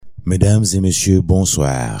Mesdames et messieurs,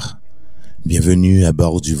 bonsoir. Bienvenue à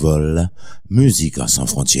bord du vol Musique sans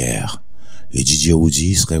frontières. Et DJ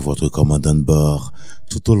Woody serait votre commandant de bord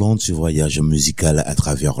tout au long de ce voyage musical à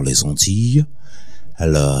travers les Antilles.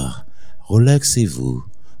 Alors, relaxez-vous,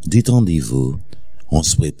 détendez-vous. On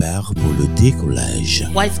se prépare pour le décollage.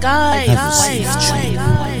 White Sky, Have a safe trip.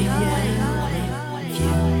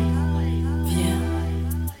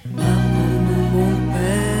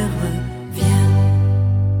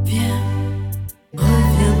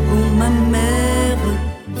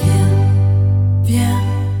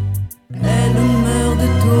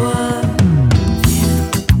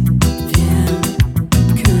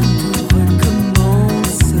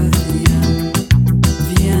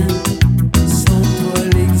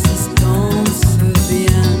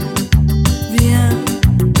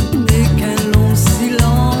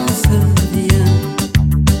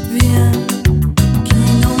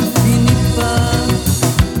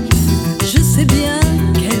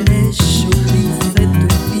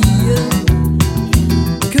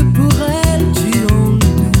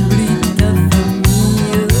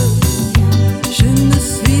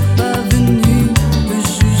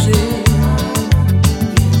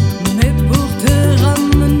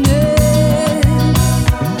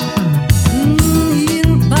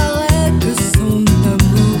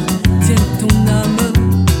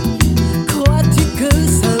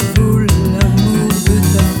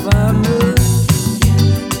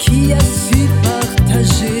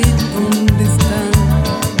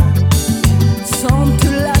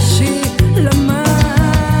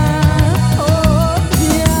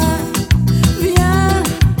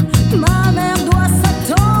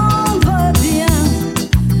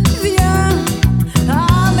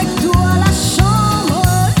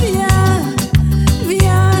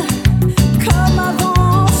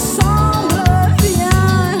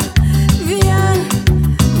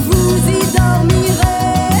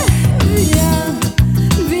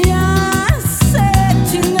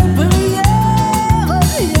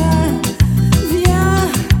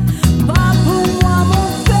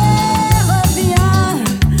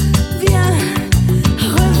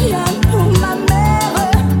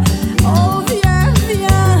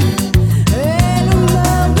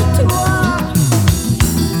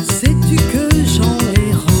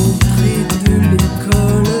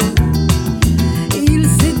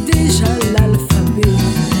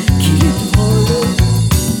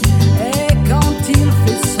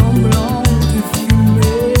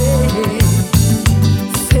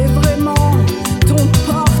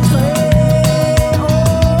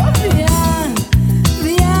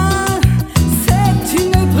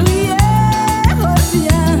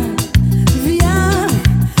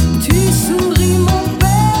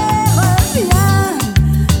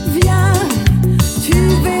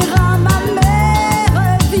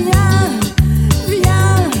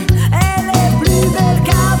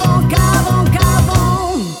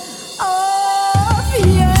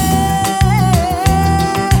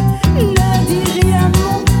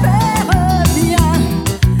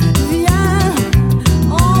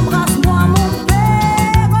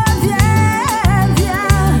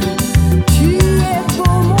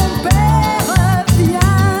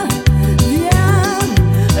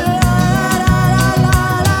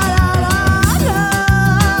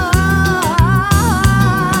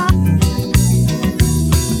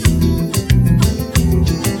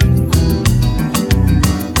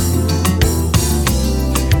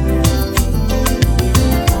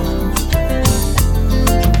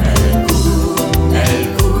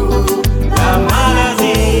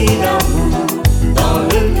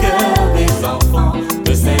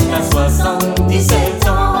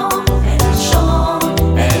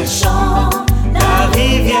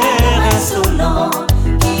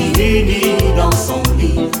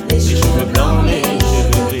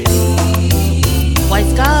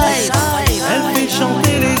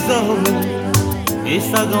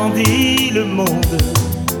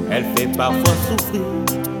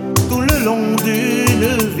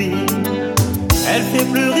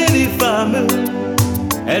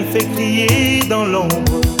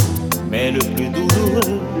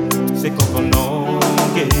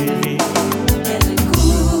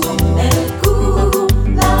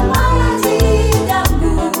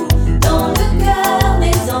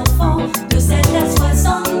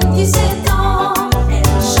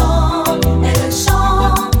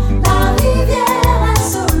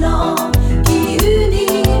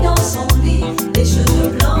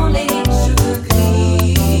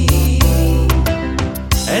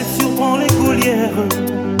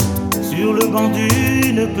 Sur le banc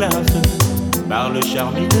d'une classe, par le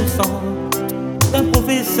charme innocent d'un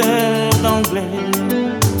professeur d'anglais.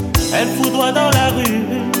 Elle foudroie dans la rue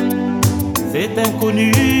cet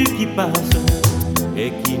inconnu qui passe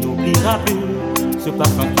et qui n'oubliera plus ce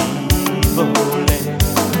parfum qui volait.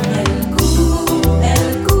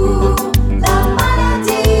 Elle court, la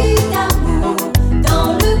maladie d'amour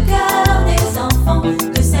dans le cœur des enfants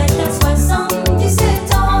de 7 à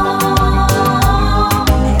 77 ans.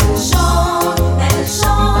 Elle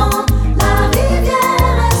chante, la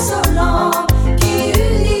rivière insolente qui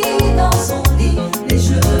unit dans son lit les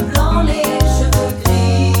cheveux blancs, les cheveux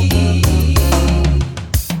gris.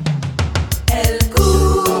 Elle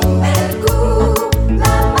court,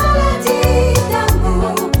 la maladie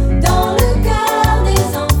d'amour dans le cœur des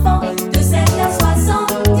enfants de 7 à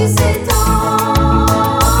 77 ans.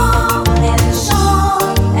 Elle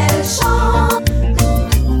chante.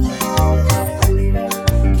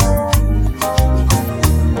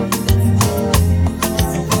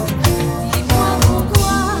 Dis-moi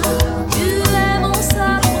pourquoi tu es mon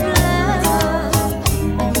seul problème.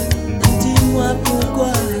 Dis-moi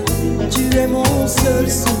pourquoi tu es mon seul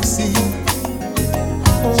souci.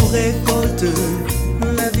 On récolte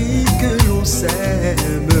la vie que l'on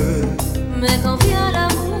sème. Mais quand vient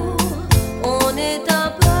l'amour, on est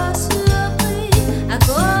un peu surpris à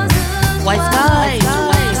cause de toi.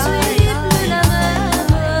 Je suis plus la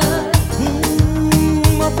même.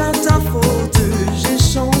 Moi pas ta faute, j'ai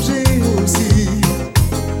changé aussi.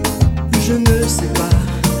 Je ne sais pas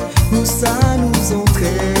où ça nous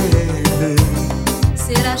entraîne.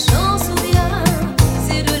 C'est la chance ou bien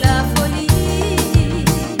c'est de la folie.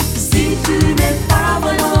 Si tu n'es pas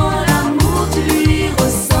vraiment l'amour, tu lui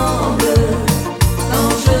ressembles.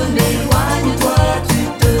 Quand je m'éloigne, toi tu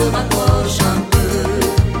te rapproches un peu.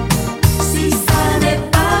 Si ça n'est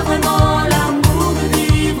pas vraiment l'amour de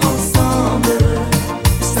vivre ensemble,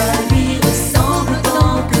 ça lui ressemble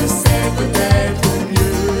tant que c'est peut-être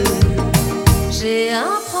mieux. J'ai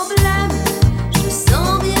un problème, je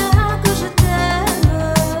sens bien que je t'aime.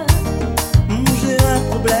 J'ai un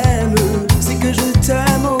problème, c'est que je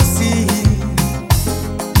t'aime aussi.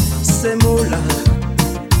 Ces mots-là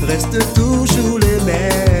restent toujours les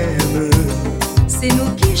mêmes. C'est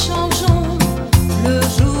nous qui changeons le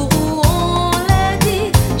jour où on l'a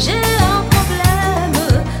dit. J'ai un problème,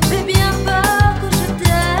 j'ai bien peur que je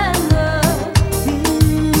t'aime.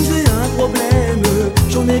 J'ai un problème,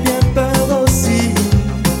 j'en ai bien peur aussi.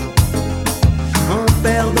 En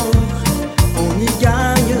perdant, on y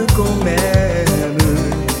gagne quand même.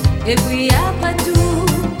 Et puis après tout,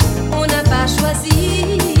 on n'a pas choisi.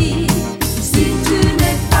 Si tu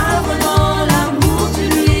n'es pas vraiment l'amour, tu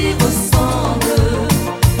lui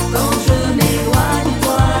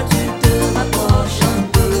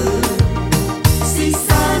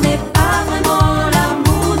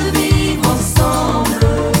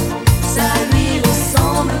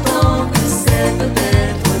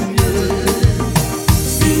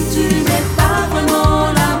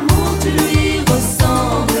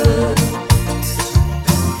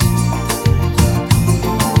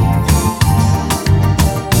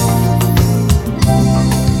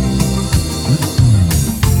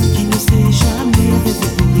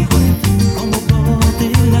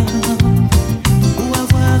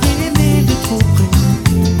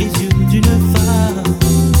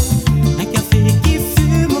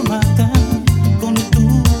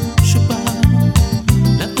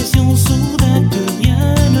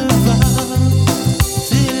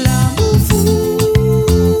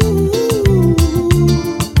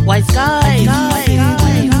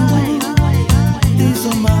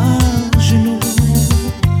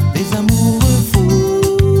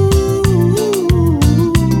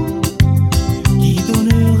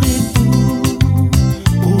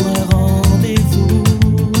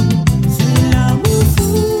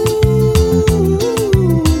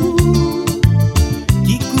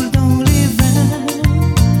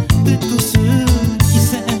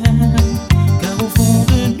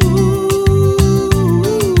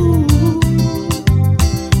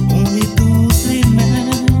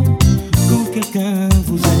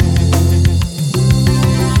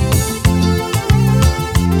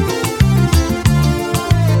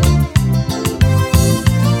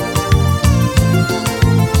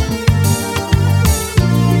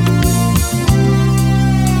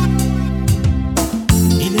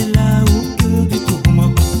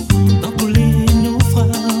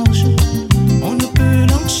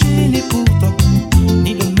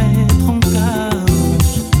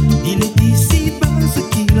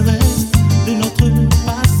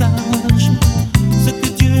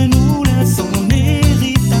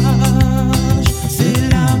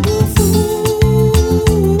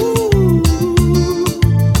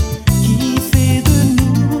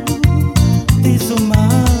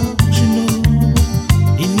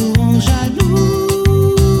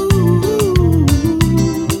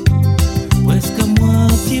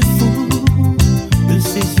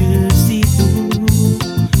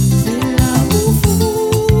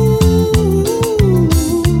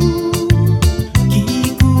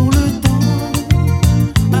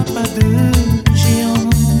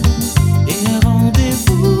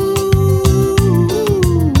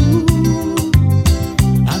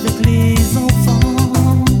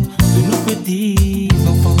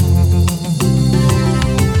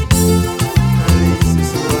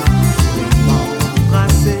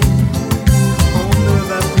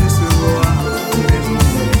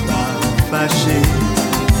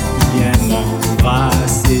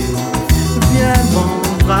m'embrasser, viens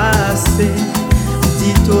m'embrasser.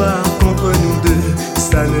 Dis-toi qu'entre nous deux,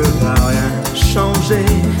 ça ne va rien changer.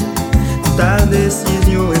 Ta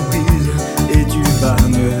décision est prise et tu vas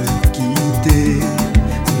me quitter.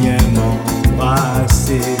 Viens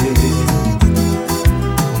m'embrasser.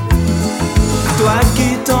 Toi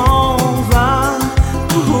qui t'en vas,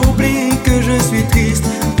 oublie que je suis triste.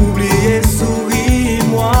 Oublie et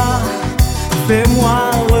souris-moi.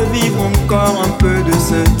 Fais-moi revivre encore un peu de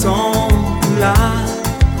ce temps-là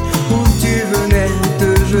où tu venais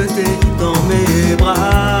te jeter dans mes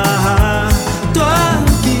bras. Toi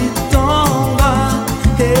qui t'en vas,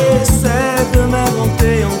 essaie de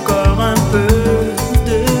m'inventer encore un peu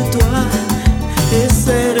de toi.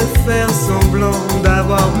 Essaie de faire semblant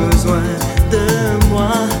d'avoir besoin de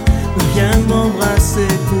moi. Viens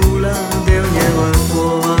m'embrasser pour la dernière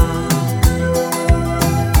fois.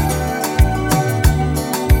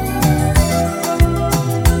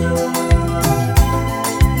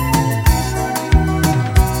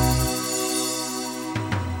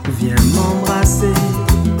 Viens m'embrasser,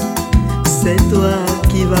 c'est toi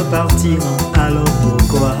qui vas partir, alors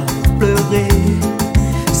pourquoi pleurer?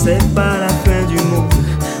 C'est pas la fin du monde,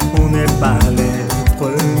 on n'est pas les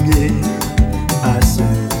premiers à se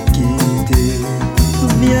quitter.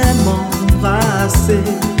 Viens m'embrasser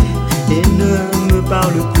et ne me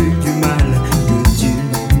parle plus du mal que tu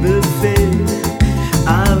me fais.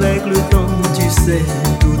 Avec le temps, tu sais,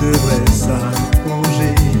 tout devrait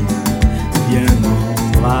s'arranger. Viens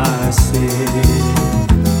m'embrasser.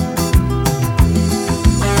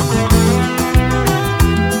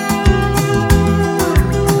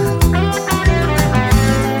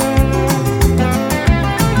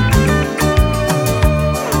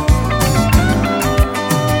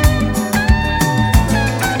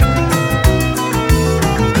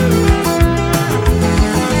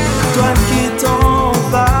 Toi qui t'en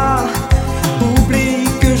vas, oublie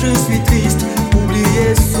que je suis triste. Oublie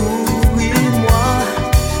et souris-moi.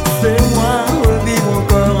 Fais-moi revivre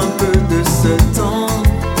encore un peu de ce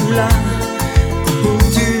temps-là où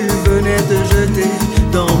tu venais te jeter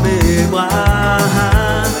dans mes bras.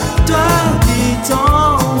 Toi qui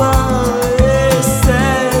t'en vas,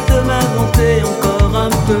 essaie de m'inventer encore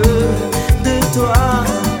un peu de toi.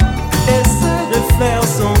 Essaie de faire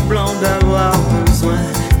semblant d'avoir besoin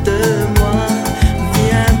de moi.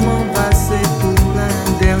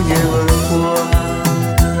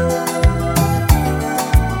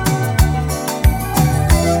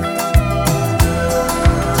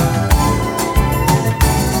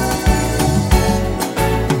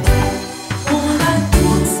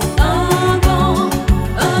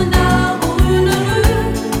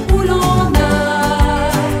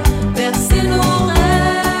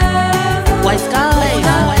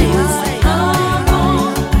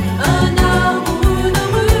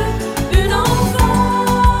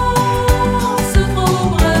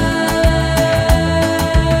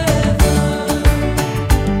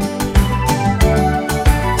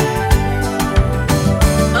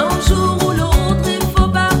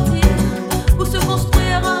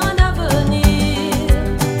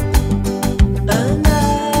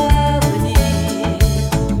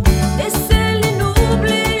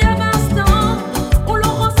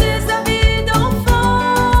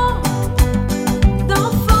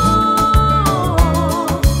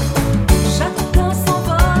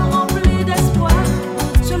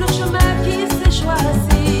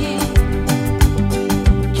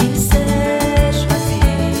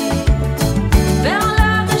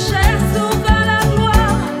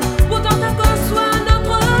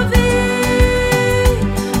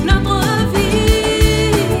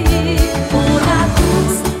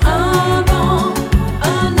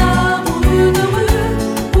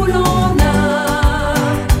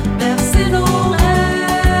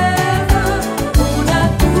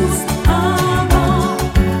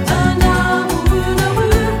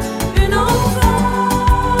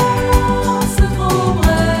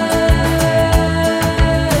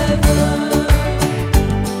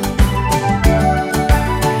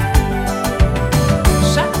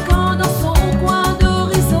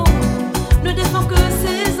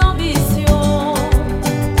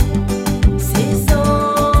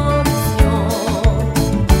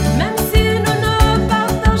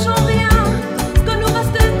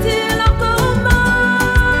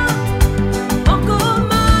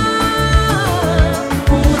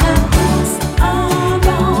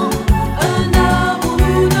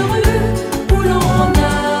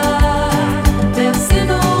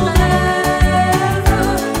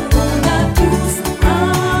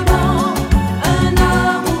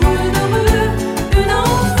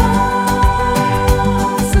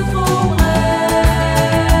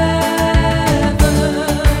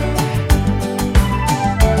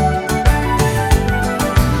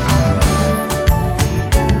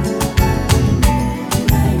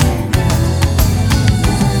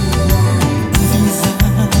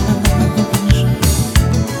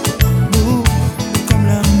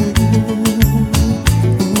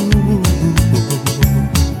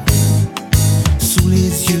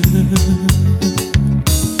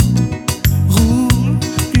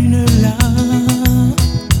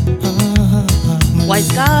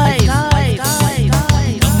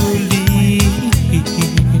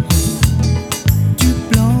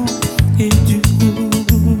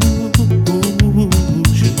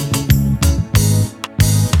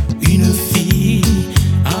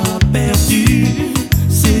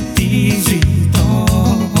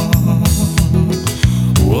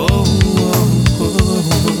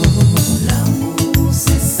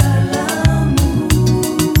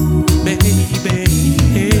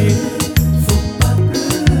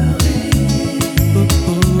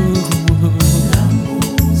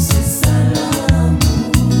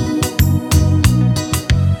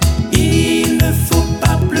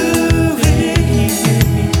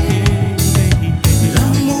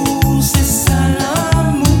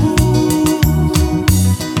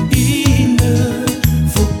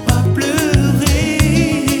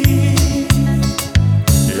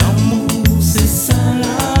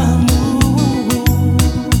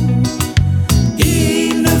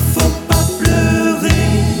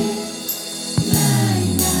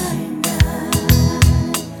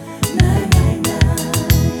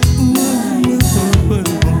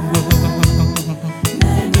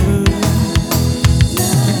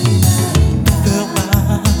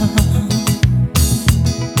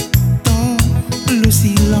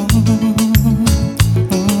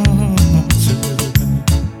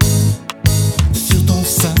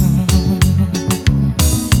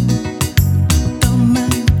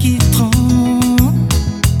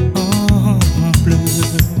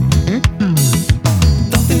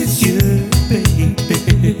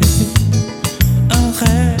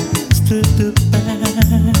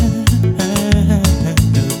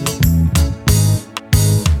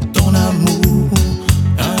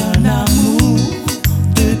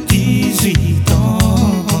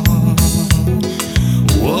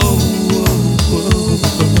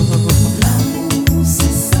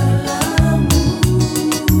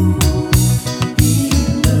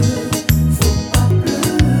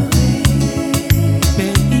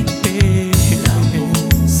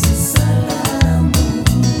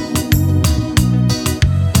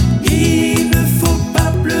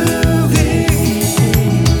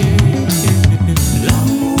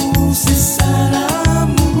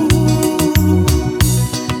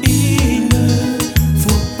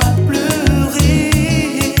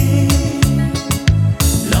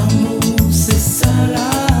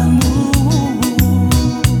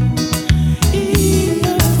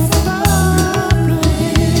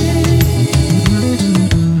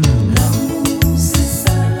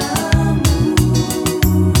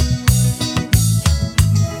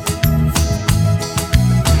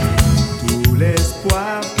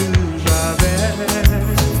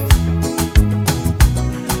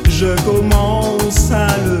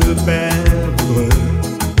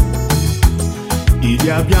 Il y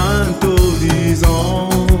a bientôt 10 ans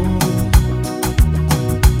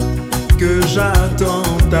que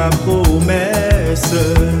j'attends ta promesse,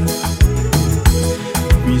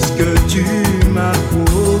 puisque tu m'as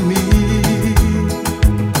promis,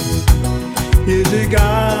 et j'ai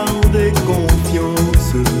gardé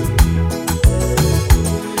confiance,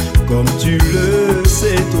 comme tu le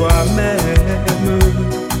sais toi-même,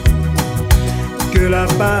 que la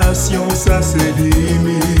patience a ses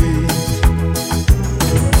limites.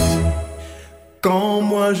 Quand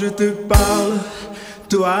moi je te parle,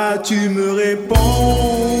 toi tu me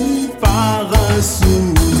réponds par un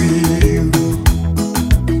sourire.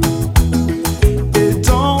 Et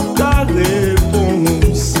dans ta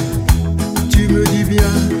réponse, tu me dis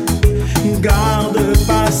bien, garde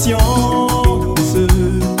patience.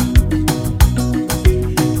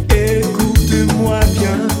 Écoute-moi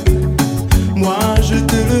bien, moi je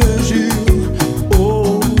te le jure,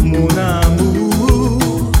 oh mon amour.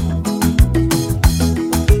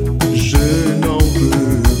 Je n'en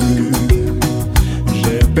peux plus,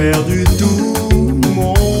 j'ai perdu tout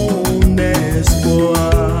mon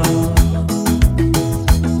espoir.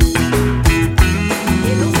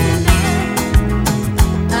 Et l'on s'aimait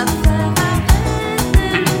à faire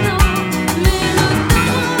arrêter le temps, mais le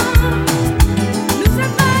temps nous a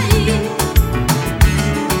trahis.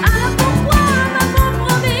 Alors pourquoi m'avons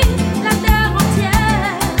promis la terre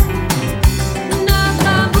entière? Notre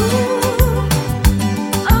amour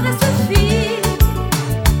aurait suffi.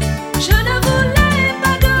 Je ne voulais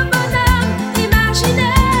pas de bonheur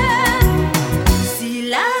imaginaire. Si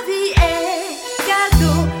la vie est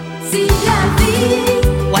cadeau, si la vie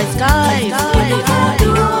White Sky. est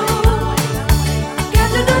cadeau,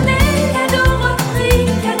 cadeau donné, cadeau repris,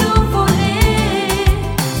 cadeau volé,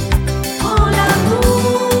 prends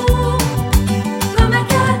l'amour comme un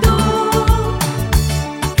cadeau,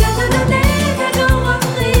 cadeau donné, cadeau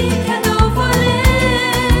repris, cadeau volé.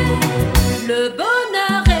 Le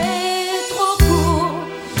bonheur est trop court.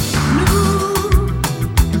 Nous,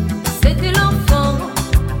 c'était l'enfant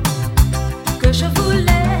que je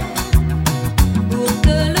voulais pour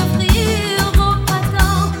te l'offrir au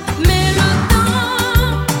printemps. Mais le temps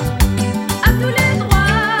a tous les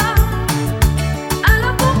droits.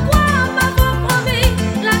 Alors pourquoi m'avons promis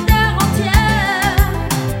la terre entière?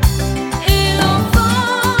 Et l'enfant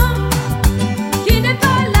qui n'est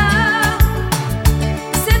pas là,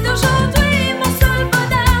 c'est aujourd'hui mon seul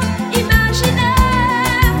bonheur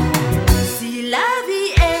imaginaire. Si la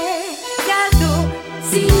vie est cadeau,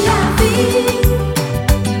 si la vie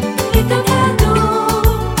est un cadeau,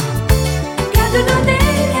 cadeau donné,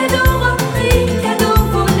 cadeau repris, cadeau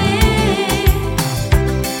volé,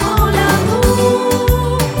 prends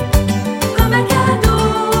l'amour comme un cadeau,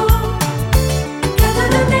 cadeau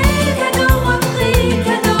donné, cadeau repris,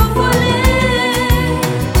 cadeau volé.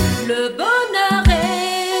 Le bonheur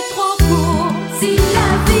est trop court. Si la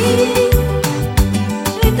vie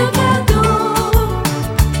est un cadeau,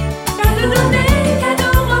 cadeau donné,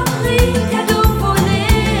 cadeau repris, cadeau volé,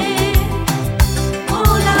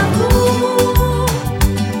 prends l'amour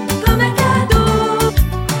comme un cadeau.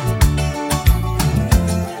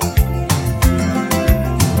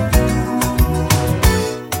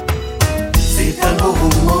 C'est un beau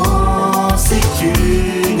roman, c'est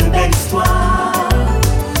une belle histoire,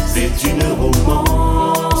 c'est une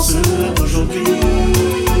romance d'aujourd'hui.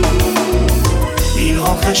 Il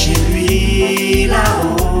rentrait chez lui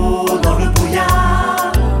là-haut dans le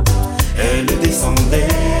brouillard, elle descendait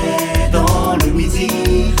dans le midi.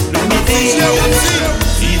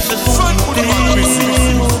 Ils se sont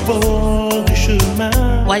quittés au bord du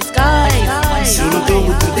chemin. White Sky. Sur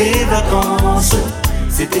l'autoroute des vacances,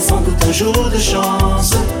 c'était sans doute un jour de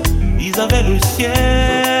chance. Ils avaient le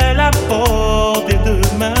ciel à portée de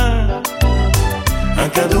main. Un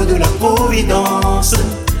cadeau de la Providence,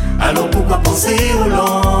 alors pourquoi penser au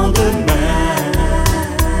lendemain?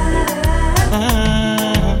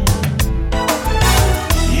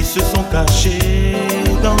 Ils se sont cachés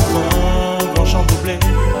dans un grand champ de blé,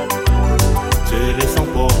 se laissant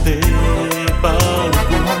porter par le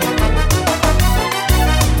courant.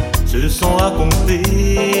 Se sont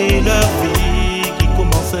racontés leur vie qui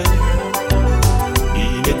commençait.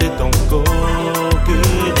 Ils n'étaient encore que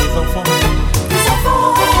des enfants.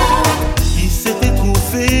 Ils s'étaient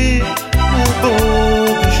trouvés au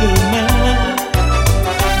bord du chemin.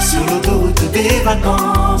 Sur l'autoroute des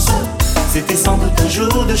vacances, c'était sans doute un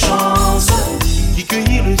jour de chance. Qui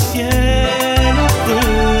cueillirent le ciel au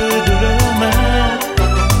creux de leurs mains.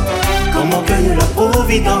 Comme on cueille la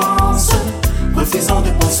Providence, refusant de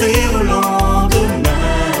penser au lendemain.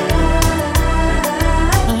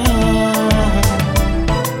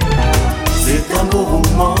 C'est un beau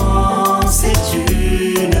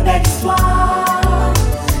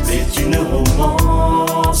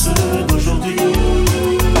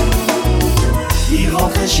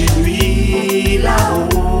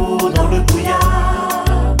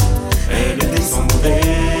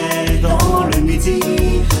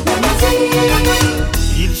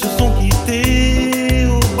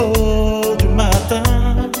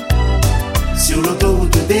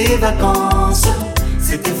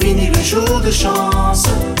de chance.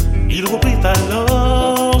 Ils reprirent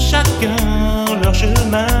alors chacun leur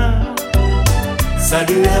chemin.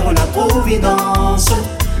 Saluèrent la providence,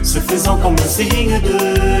 se faisant comme un signe de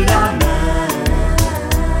la main.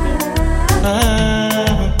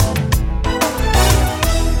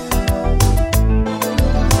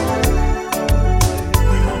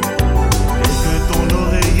 Et que ton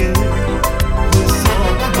oreiller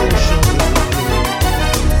ressente nos chants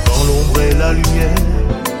dans l'ombre et la lumière.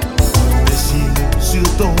 Dessine sur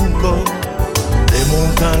ton corps des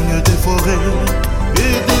montagnes, des forêts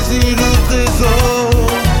et des îles au trésor.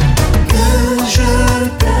 Que je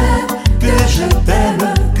t'aime, que je t'aime,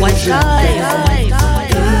 que je t'aime,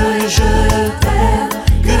 que je t'aime,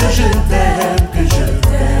 que je t'aime, que je t'aime,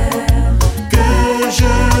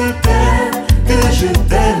 que je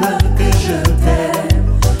t'aime, que je t'aime, que je t'aime,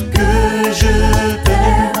 que je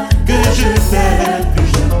t'aime, que je t'aime, que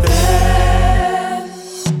je t'aime.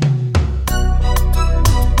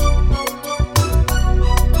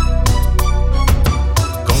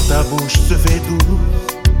 Quand ta bouche se fait douce,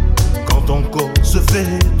 quand ton corps se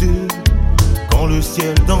fait dur, quand le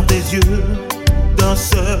ciel dans tes yeux d'un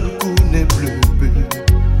seul coup n'est plus pur,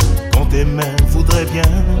 quand tes mains voudraient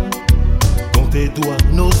bien, quand tes doigts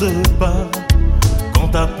n'osent pas, quand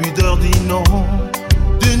ta pudeur dit non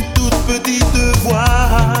d'une toute petite voix.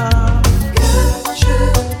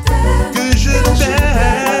 Que je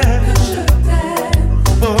t'aime,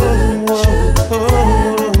 oh, oh, oh.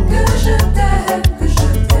 Que je t'aime, que je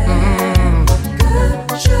t'aime,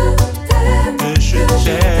 que je t'aime, que je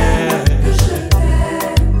t'aime,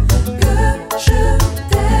 que je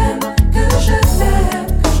t'aime, que je t'aime.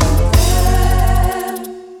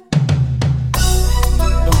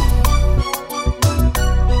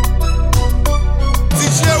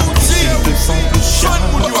 Te sens plus chien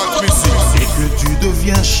et que tu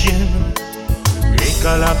deviens chien et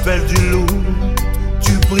qu'à l'appel du loup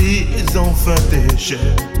tu brises enfin tes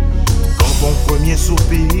chaînes. Quand ton premier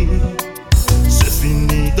soupir se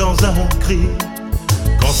finit dans un cri,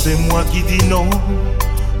 quand c'est moi qui dis non,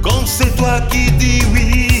 quand c'est toi qui dis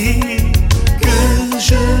oui. Que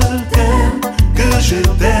je t'aime, que je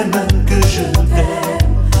t'aime, que je t'aime,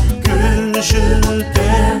 que je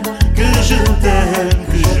t'aime, que je t'aime,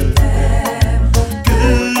 que je t'aime. Que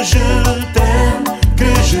je t'aime, que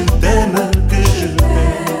je t'aime, que je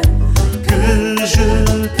t'aime, que je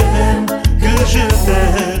t'aime, que je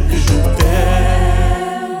t'aime, que je t'aime.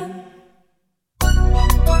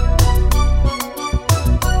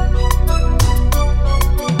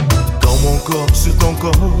 Dans mon corps, sur ton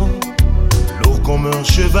corps, lourd comme un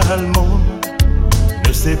cheval mort,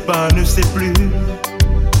 ne sait pas, ne sait plus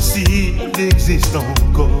s'il existe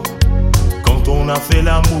encore. Quand on a fait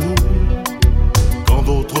l'amour, quand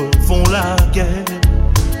d'autres font la guerre,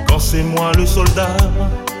 quand c'est moi le soldat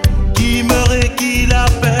qui meurt et qui la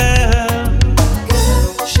perd.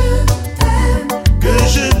 Que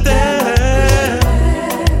je t'aime,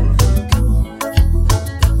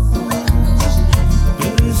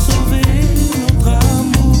 de sauver notre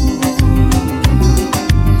amour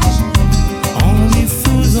en lui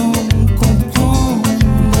faisant comprendre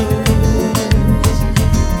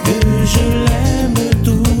que je l'aime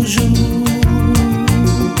toujours.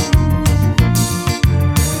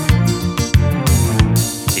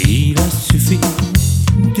 Il a suffi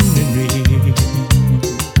d'une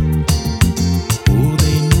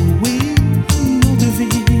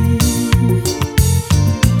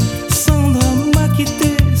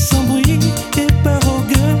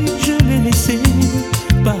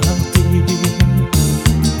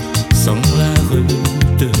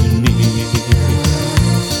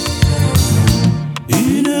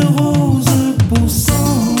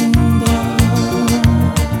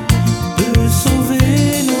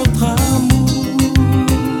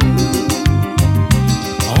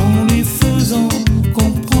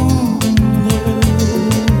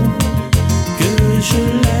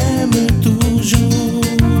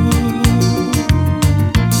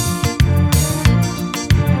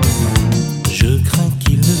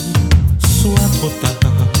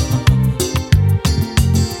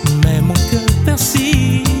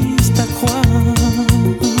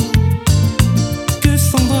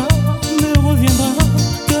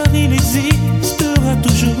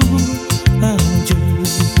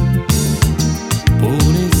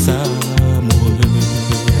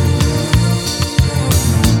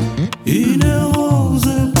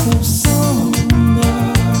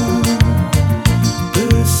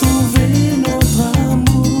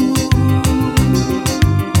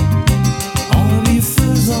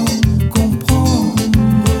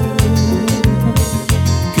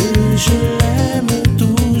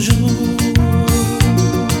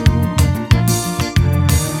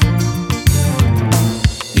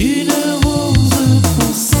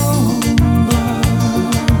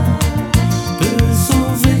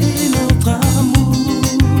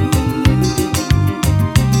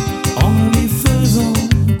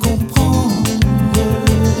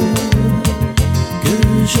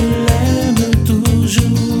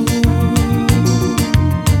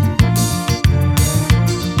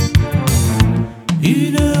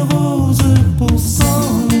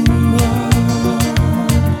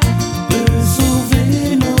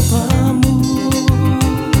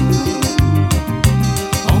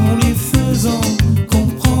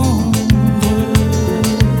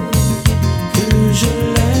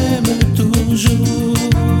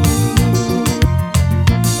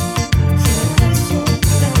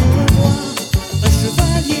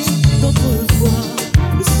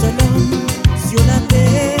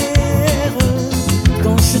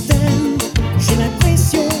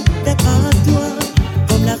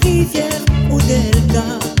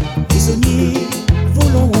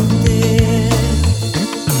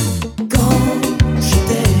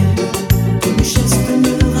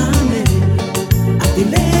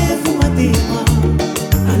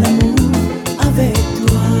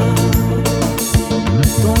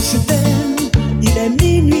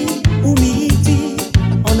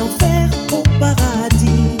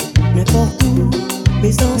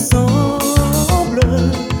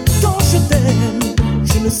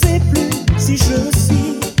ne sais plus si je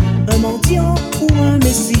suis un mendiant ou un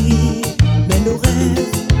messie, mais nos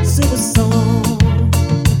rêves se ressemblent.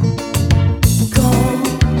 Quand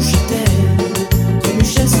je t'aime, tes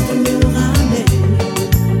gestes me ramènent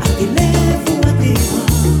à tes lèvres ou à tes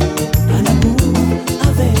bras, à l'amour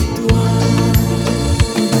avec toi.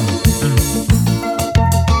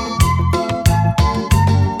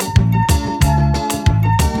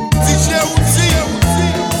 DJ Uzi,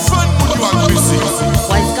 fun mounio ak musique.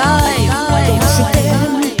 Je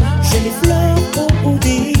t'aime, j'ai les fleurs au bout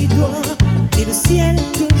des doigts, et le ciel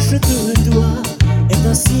que je te dois est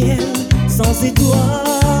un ciel sans étoiles.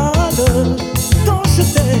 Quand je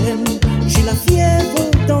t'aime, j'ai la fièvre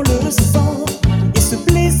dans le sang, et ce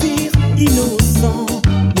plaisir innocent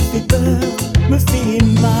me fait peur, me fait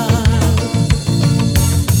mal.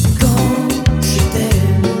 Quand je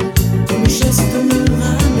t'aime, tous mes gestes me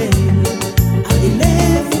ramènent à tes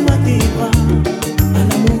lèvres ou à tes bras, à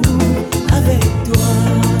l'amour avec toi.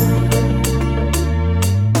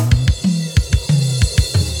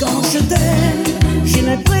 Quand je t'aime, j'ai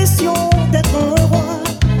l'impression d'être un roi,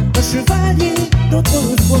 un chevalier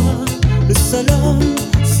d'autrefois, le seul homme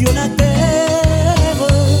sur la terre.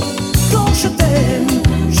 Quand je t'aime,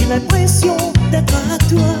 j'ai l'impression d'être à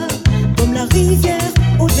toi, comme la rivière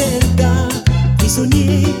au delta,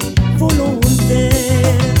 prisonnier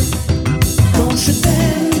volontaire. Quand je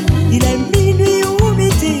t'aime, il est minuit ou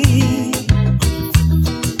midi.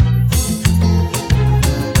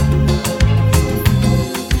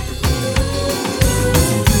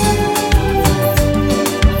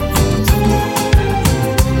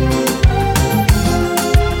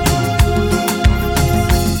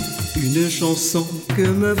 Une chanson que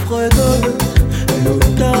me fredonne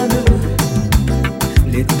l'automne,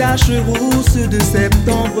 les taches rousses de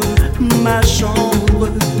septembre, ma chambre,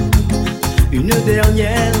 une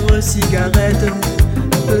dernière cigarette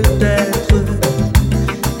peut-être,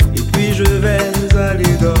 et puis je vais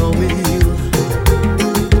aller dormir.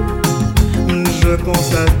 Je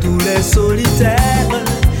pense à tous les solitaires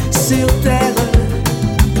sur terre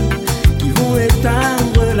qui vont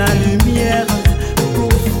éteindre la lumière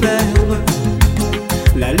pour faire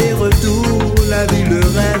l'aller-retour, la vie, le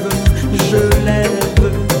rêve. Je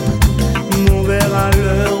lève mon verre à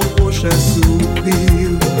leur prochain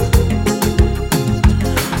sourire.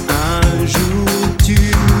 Un jour tu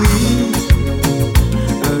ris,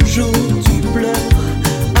 un jour tu pleures,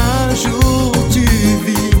 un jour tu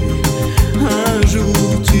vis, un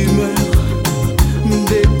jour tu meurs.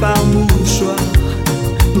 Départ mouchoir,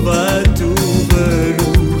 retour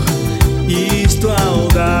velours, histoire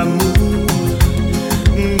d'amour.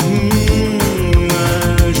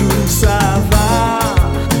 Un jour ça va,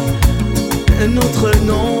 notre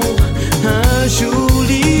nom, un jour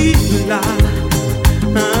lilas,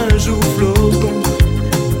 un jour flocon,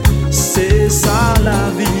 c'est ça la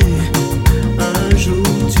vie. Un jour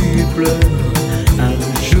tu pleures, un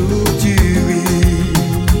jour tu ris.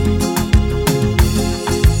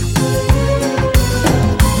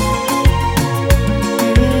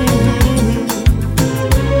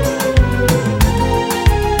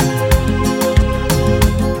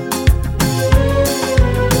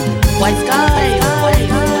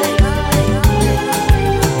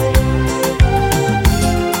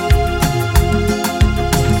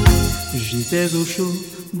 J'étais au chaud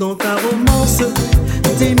dans ta romance,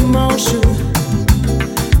 dimanche.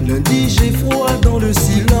 Lundi j'ai froid dans le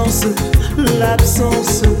silence,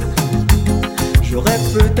 l'absence. J'aurais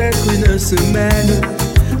peut-être une semaine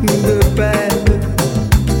de peine,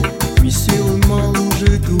 puis sûrement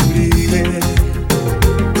je t'oublierai.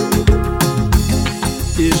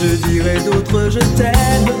 Et je dirai d'autres je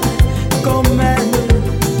t'aime quand même.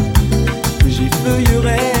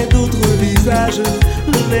 J'effeuillerai d'autres visages,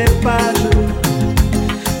 les pages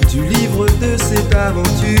du livre de cette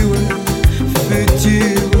aventure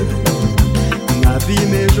future. Ma vie,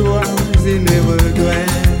 mes joies et mes regrets.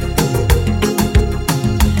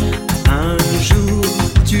 Un jour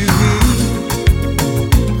tu ris,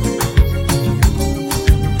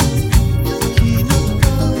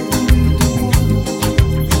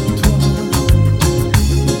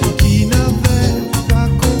 Qui n'avait pas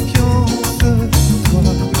confiance, toi,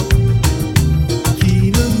 qui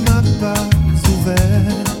ne m'a pas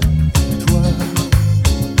ouvert, toi,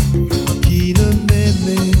 qui ne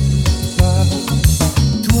m'aimait pas,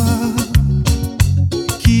 toi,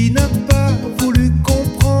 qui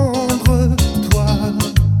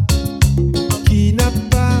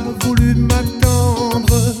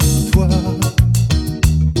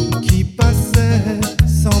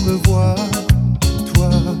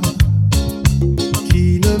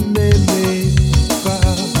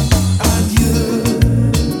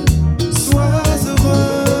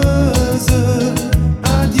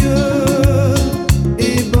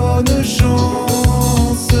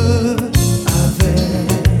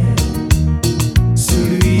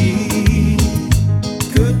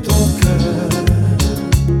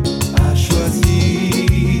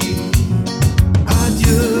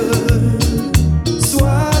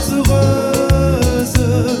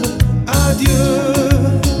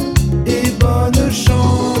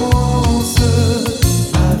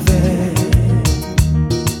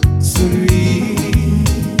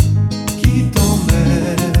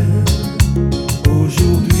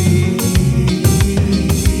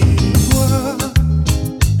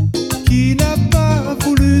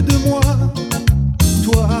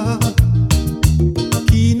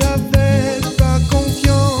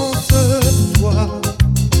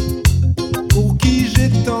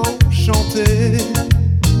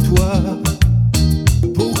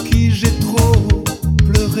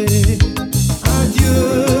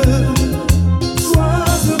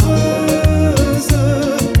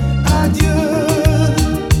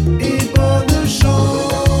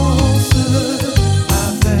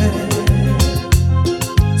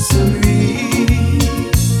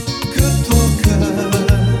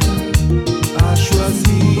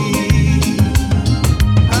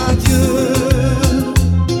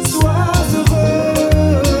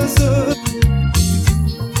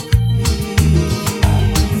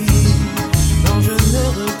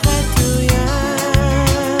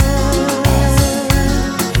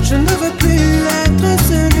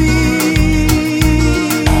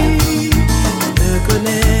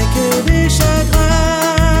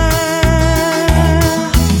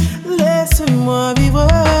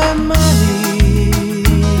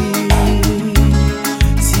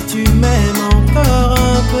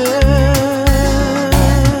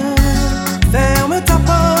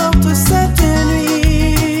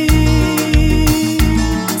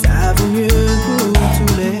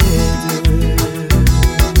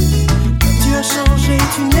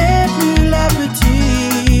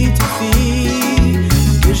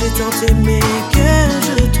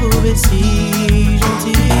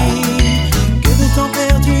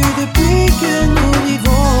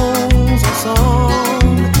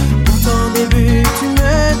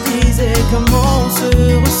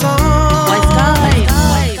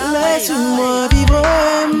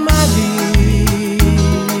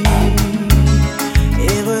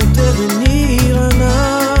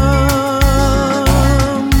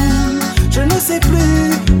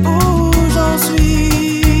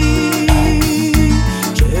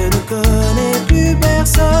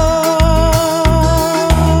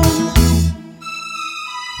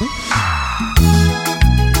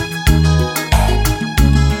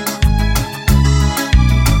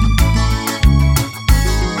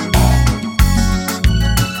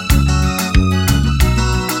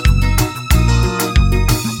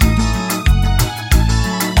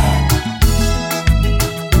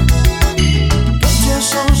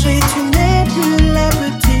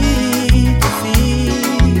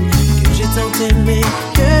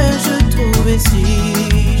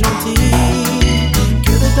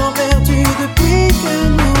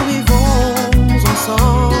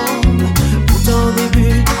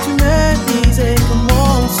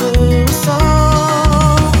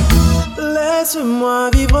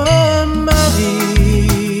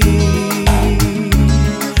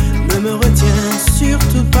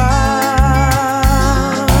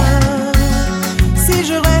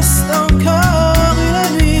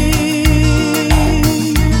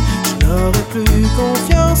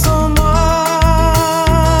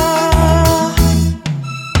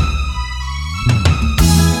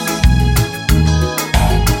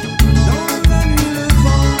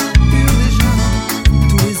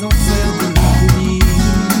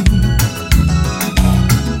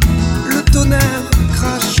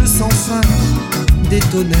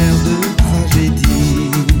tonnerre de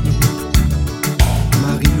tragédie.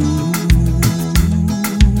 Marilou,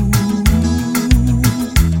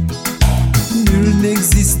 nul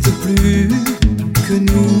n'existe plus que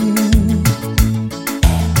nous.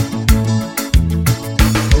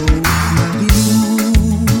 Oh Marilou,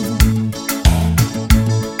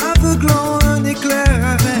 aveuglant un éclair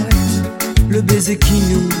arrête le baiser qui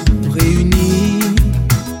nous réunit.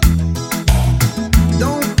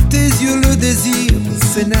 Dans tes yeux le désir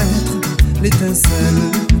fait naître l'étincelle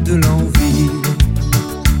de l'envie.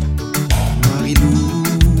 Marilou,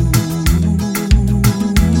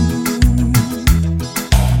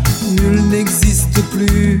 nul n'existe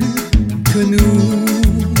plus que nous.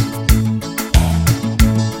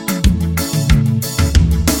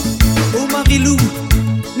 Oh Marilou,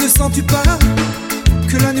 ne sens-tu pas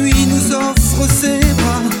que la nuit nous offre ses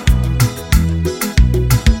bras,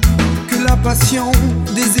 que la passion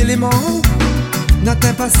des éléments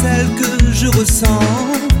n'atteint pas celle que je ressens?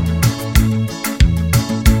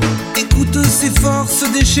 Écoute ces forces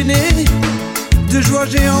déchaînées, de joie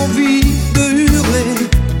j'ai envie de hurler.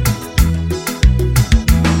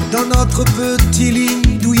 Dans notre petit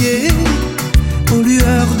lit douillet, aux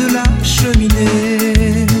lueurs de la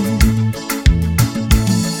cheminée.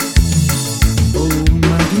 Oh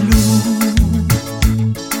Marilou,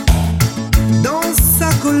 dans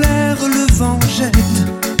sa colère le vent jette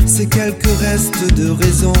ces quelques restes de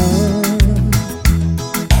raison.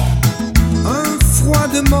 Un froid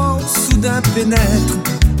de mort soudain pénètre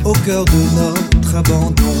au cœur de notre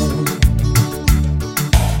abandon.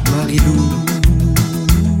 Marilou,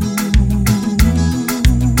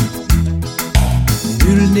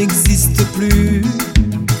 nul n'existe plus.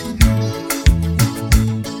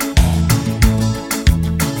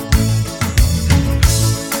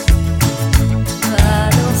 Va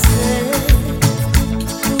danser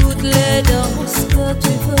toutes les danses que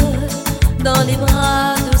tu veux dans les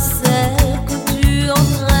bras de celle que tu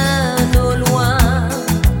entraînes au loin.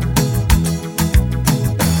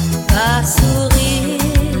 Va sourire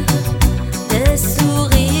des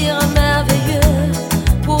sourires merveilleux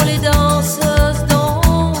pour les danseuses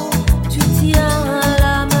dont tu tiens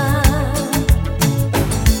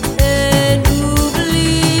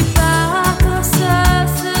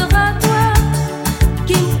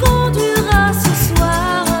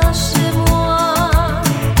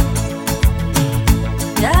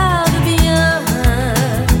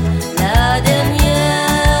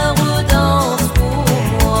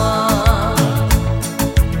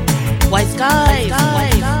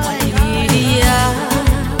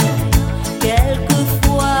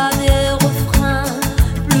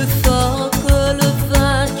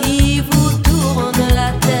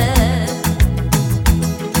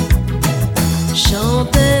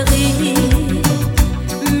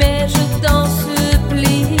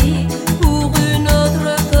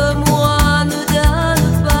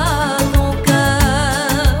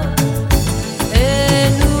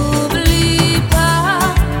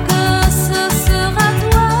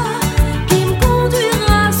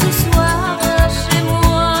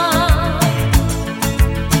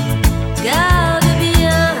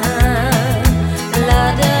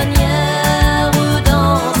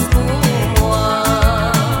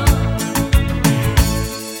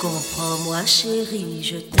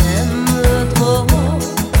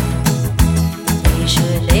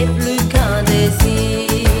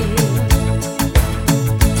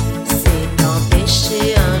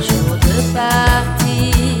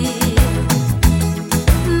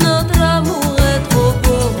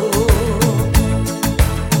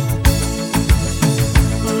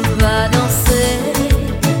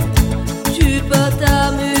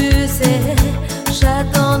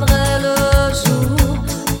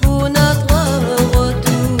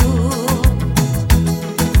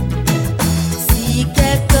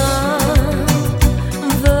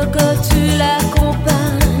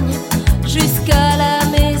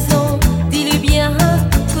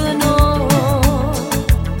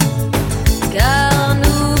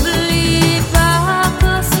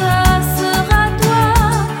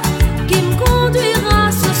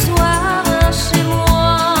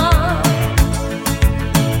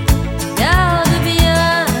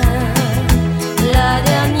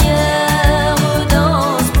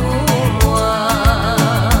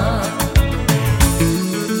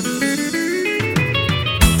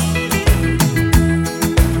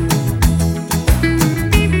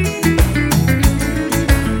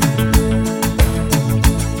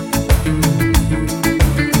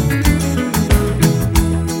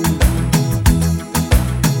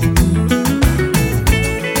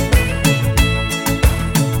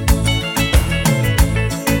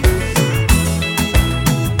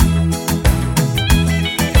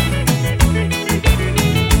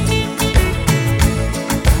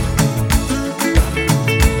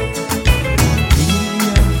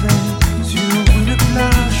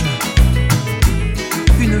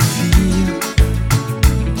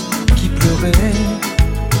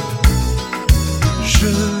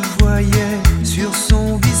sur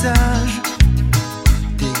son visage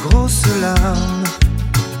des grosses larmes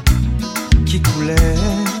qui coulaient.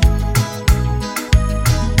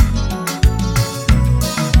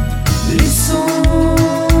 Laissons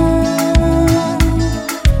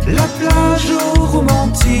la plage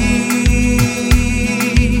romantique.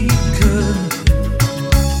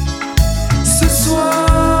 Ce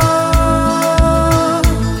soir,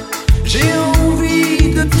 j'ai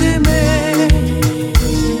envie de t'aimer.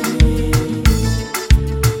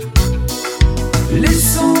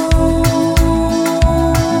 Laissons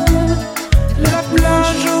la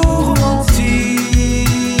plage romantique.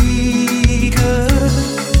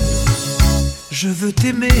 Je veux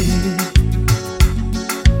t'aimer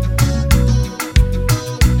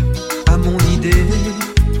à mon idée.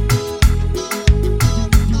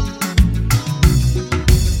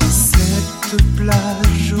 Cette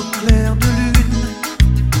plage au clair de lune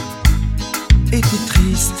était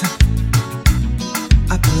triste,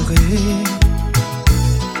 apeurée.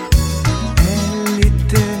 Elle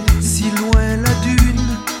était si loin la dune,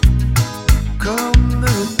 comme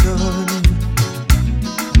l'automne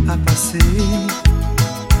a passé.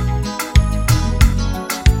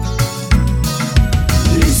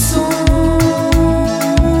 Laissons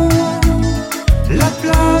la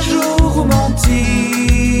plage romantique.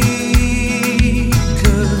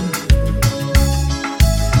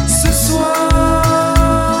 Ce soir,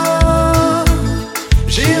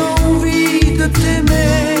 j'ai envie de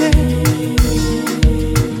t'aimer.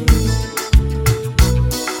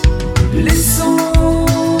 Laissons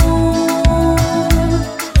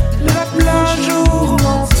la plage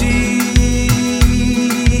romantique.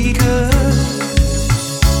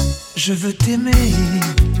 Je veux t'aimer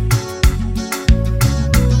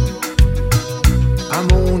à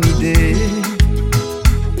mon idée.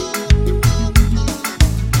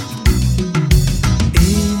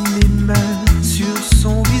 Et les mains sur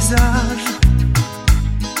son visage.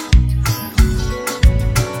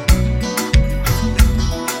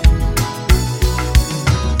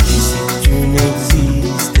 Et si tu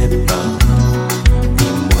n'existais pas,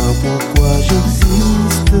 dis-moi pourquoi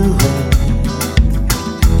j'existerais.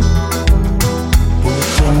 Pour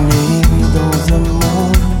t'aimer dans un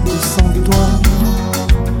monde sans toi,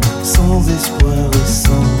 sans espoir et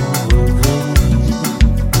sans regret.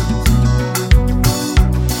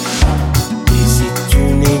 Et si tu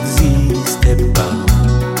n'existais pas,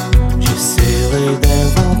 j'essaierais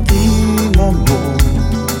d'inventer l'amour.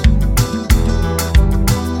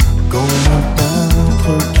 Comme un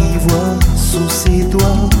peintre qui voit sous ses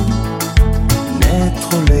doigts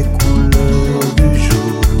naître les couleurs du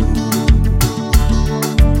jour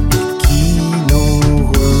et qui n'en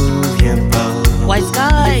revient pas. Wise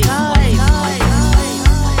guy.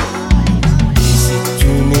 Et si tu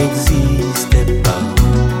n'existais pas,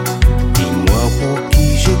 dis-moi pour qui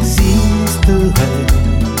j'existerais.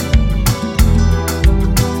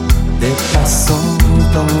 Des passants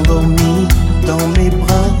endormis dans mes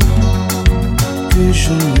bras que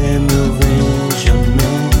je n'aimerais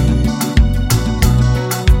jamais.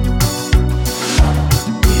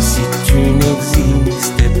 Et si tu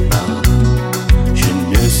n'existais pas, je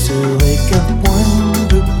ne serais qu'un point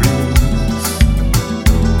de plus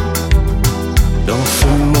dans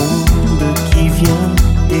ce monde qui vient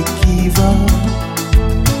et qui va.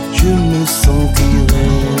 Je me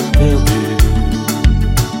sentirais perdu.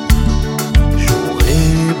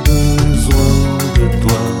 J'aurais besoin de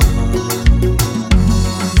toi.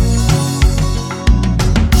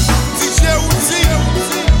 DJ Uzi,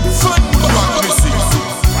 fun rock music.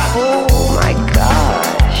 Oh my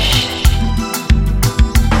gosh.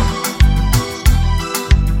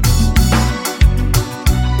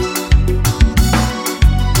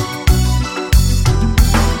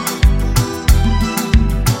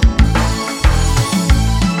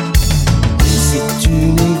 Et si tu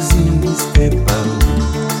n'existais pas,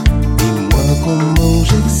 dis-moi comment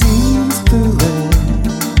j'existerais.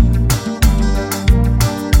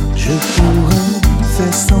 Je pourrais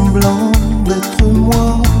faire semblant d'être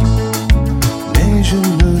moi, mais je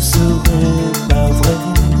ne serais pas vrai.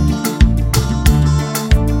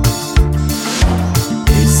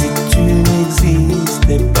 Et si tu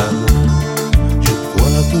n'existais pas, je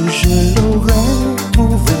crois que je l'aurais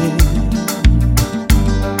trouvé.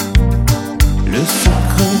 Le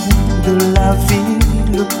secret de la vie,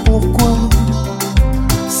 le pourquoi,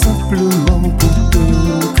 simplement pour te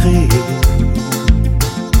créer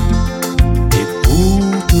et pour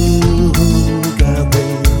te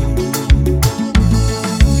regarder.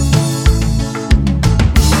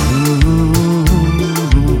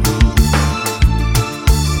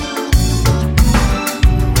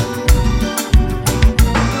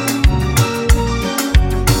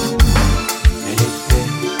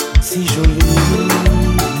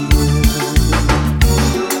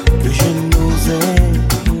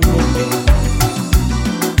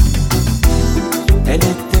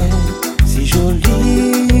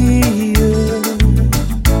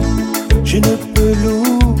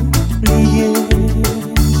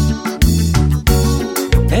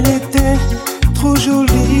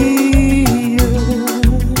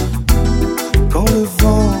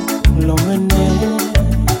 l'emmenait.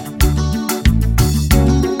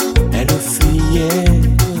 Elle fuyait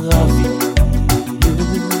ravie.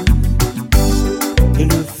 Et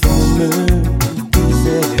le vent me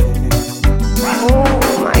disait: Oh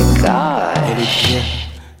my God. elle est bien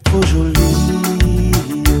trop jolie.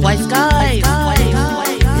 White Sky. Et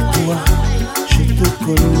toi, je te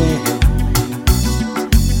connais.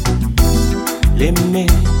 L'aimer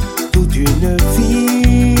toute une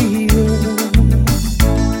vie,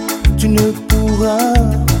 tu ne pourras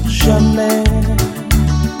jamais.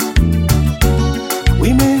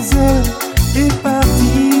 Oui, mais elle est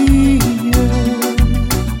partie.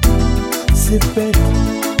 C'est bête,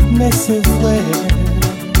 mais c'est vrai.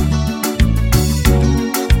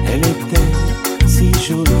 Elle était si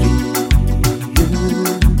jolie.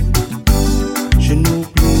 Je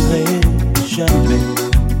n'oublierai jamais.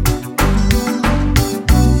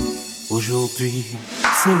 Aujourd'hui,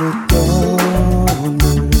 c'est l'automne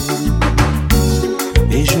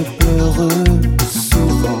et je pleure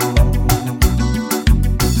souvent.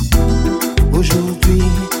 Aujourd'hui,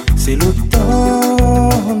 c'est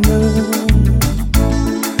l'automne,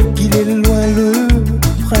 qu'il est loin le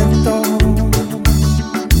printemps.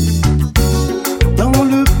 Dans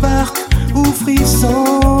le parc où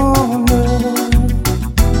frissonnent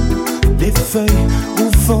les feuilles au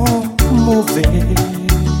vent mauvais,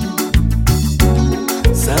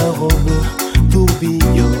 sa robe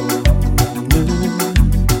tourbillonne,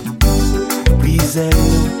 puis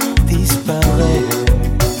elle disparaît.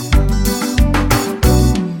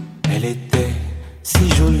 Elle était si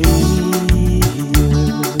jolie.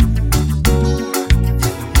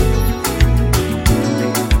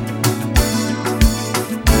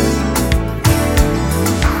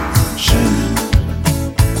 Je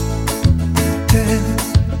t'aime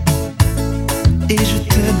et je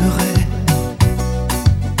t'aimerai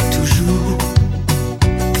toujours,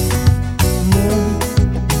 mon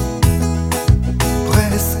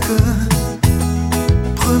presque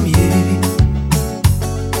premier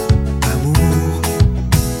amour,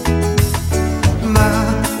 ma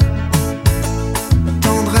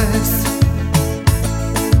tendresse,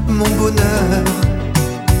 mon bonheur,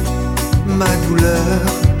 ma douleur.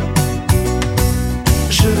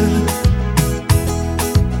 Je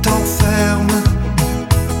t'enferme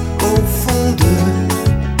au fond de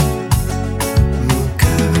mon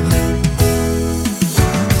cœur.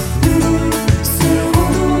 Nous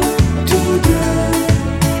serons tous deux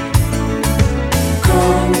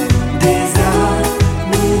comme des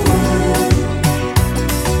amoureux.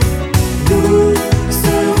 Nous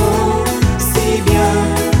serons si bien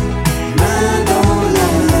main dans la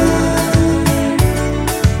main.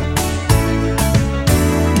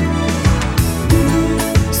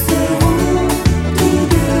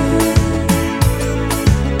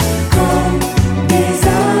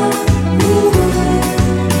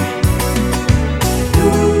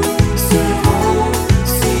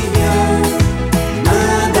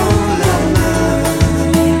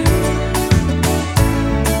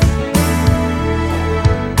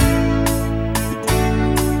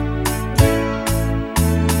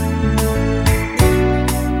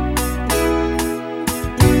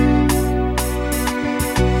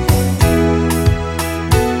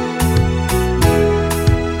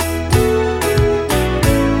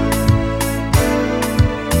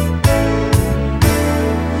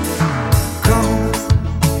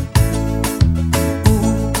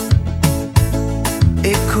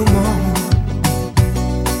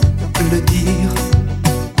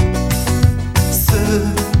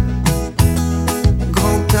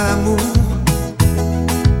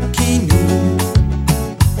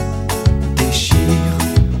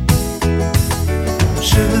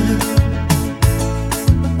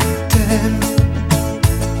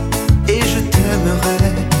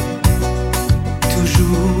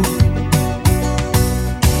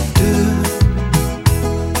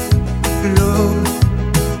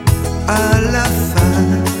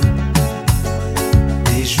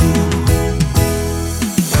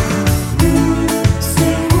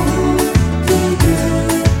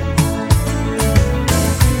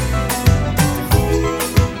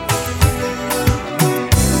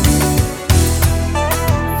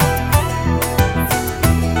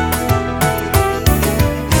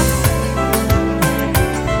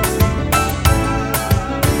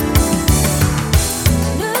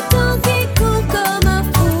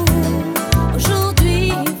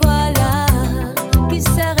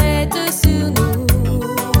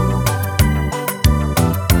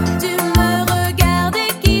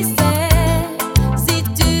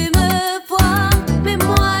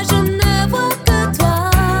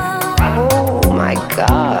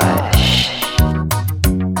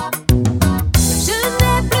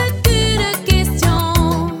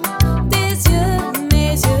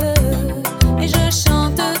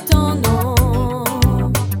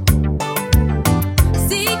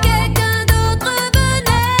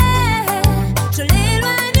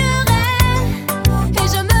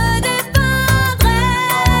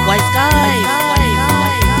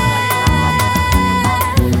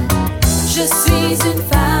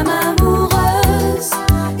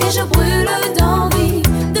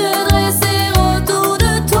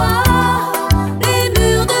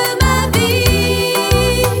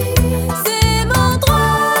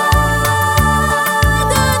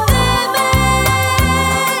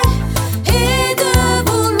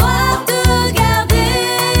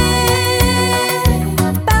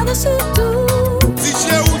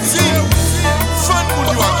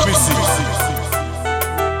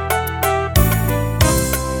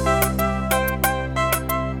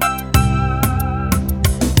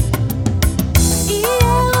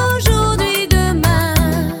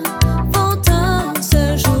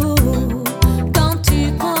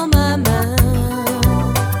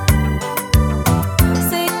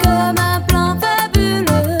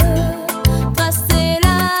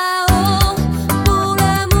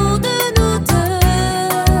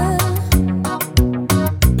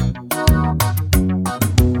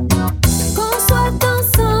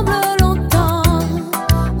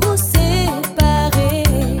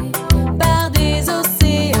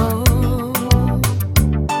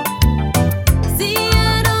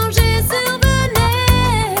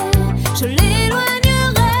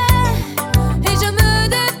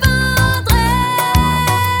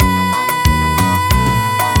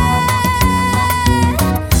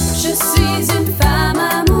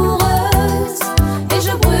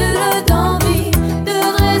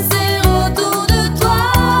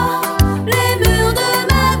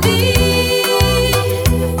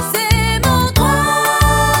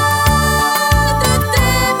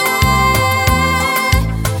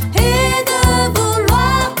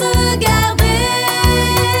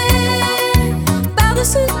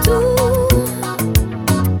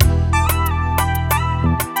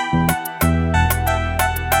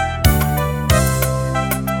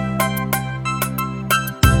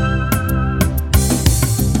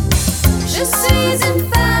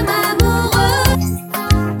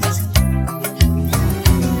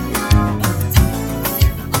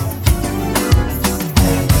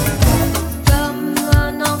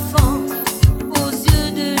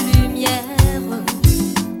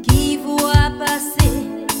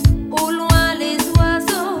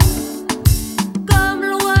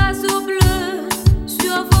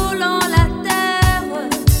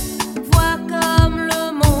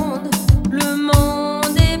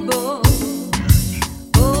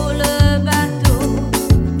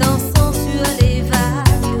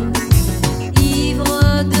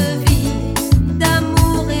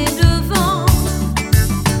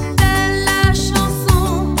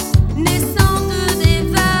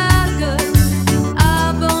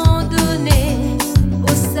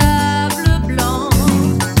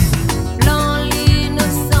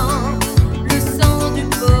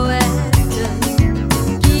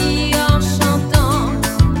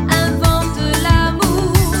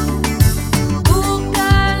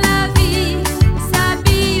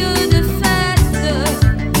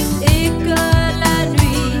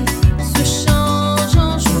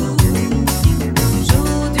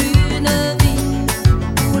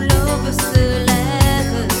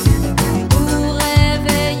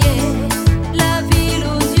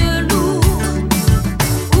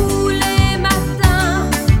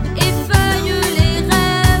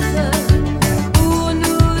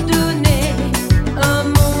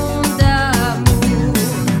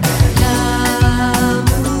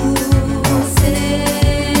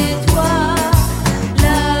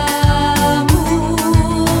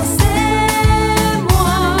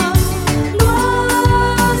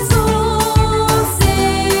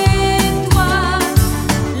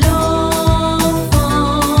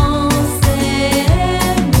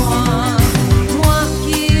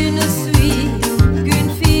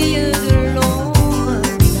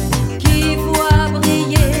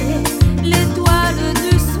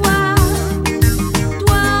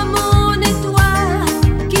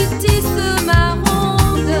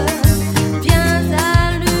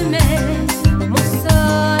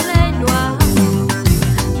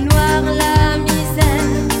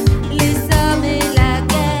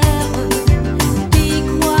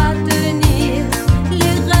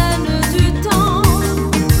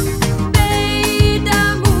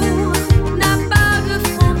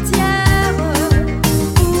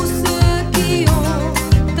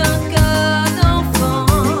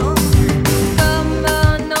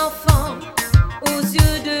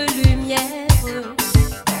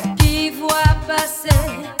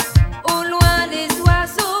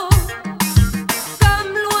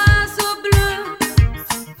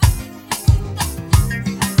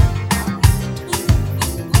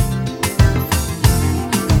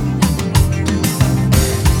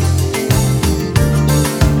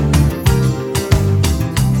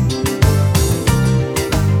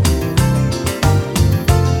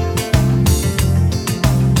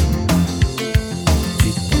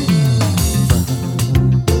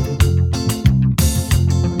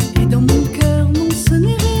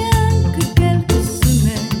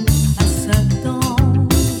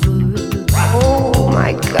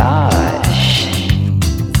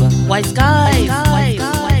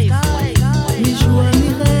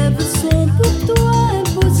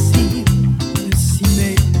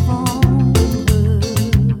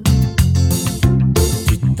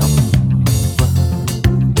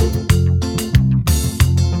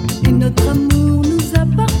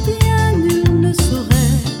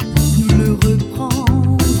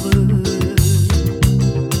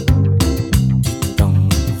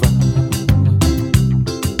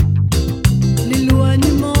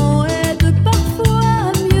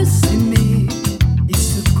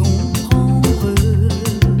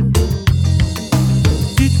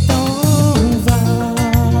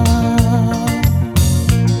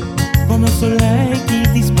 soleil qui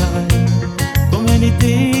disparaît, comme un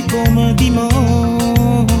été, comme un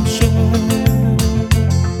dimanche.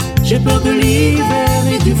 J'ai peur de l'hiver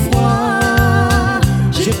et du froid,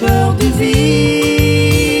 j'ai peur du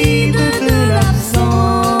vide, de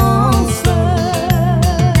l'absence.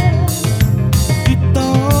 Tu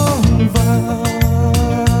t'en vas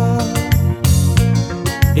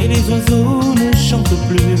et les oiseaux ne chantent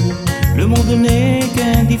plus, le monde n'est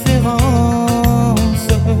qu'indifférence.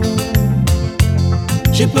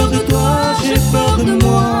 J'ai peur de toi, j'ai peur de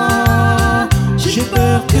moi, j'ai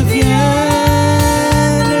peur que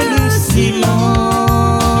vienne le silence.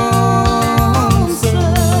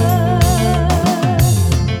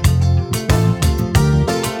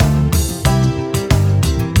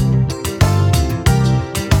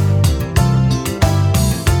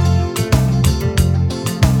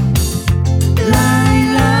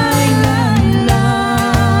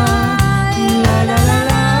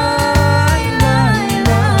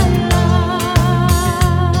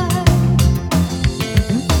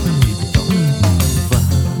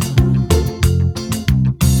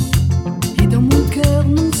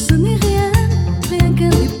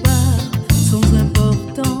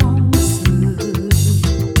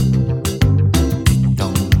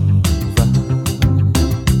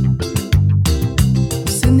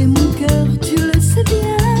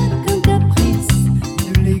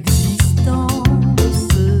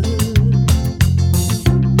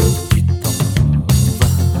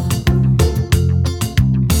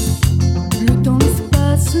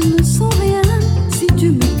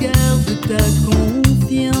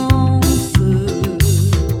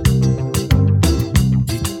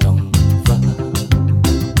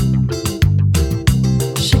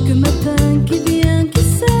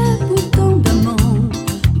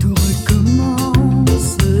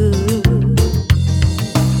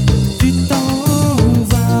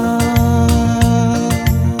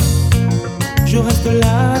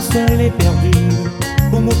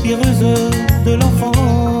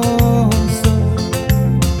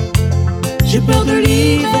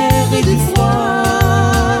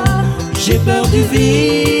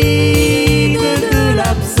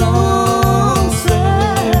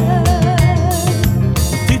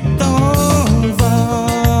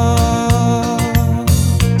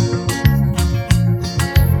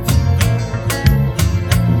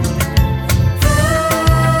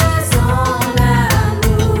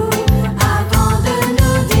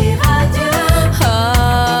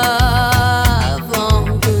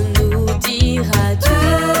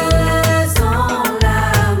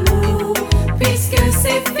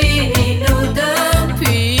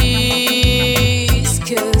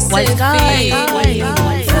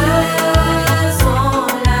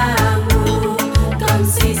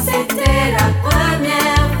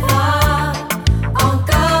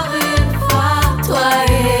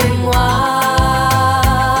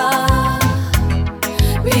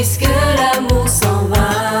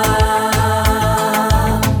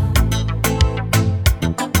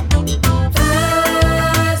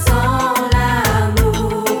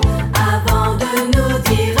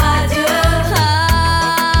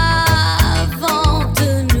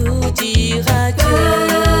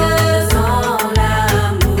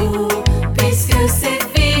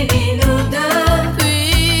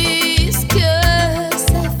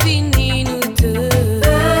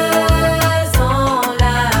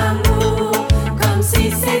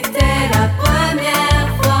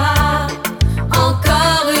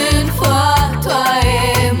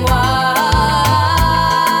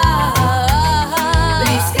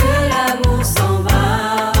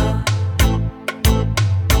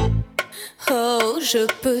 Je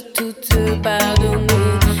peux tout te pardonner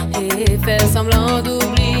et faire semblant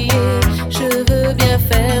d'oublier. Je veux bien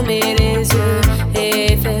fermer les yeux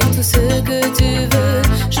et faire tout ce que tu veux.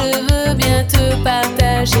 Je veux bien te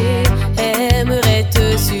partager, aimerais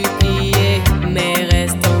te supplier, mais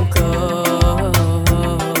reste encore.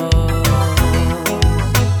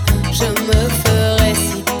 Je me ferai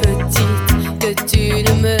si petite que tu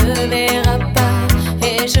ne me verras pas,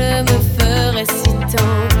 et je me ferai si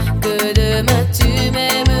tendre que demain tu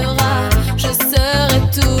m'aimeras. Je serai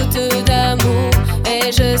toute d'amour et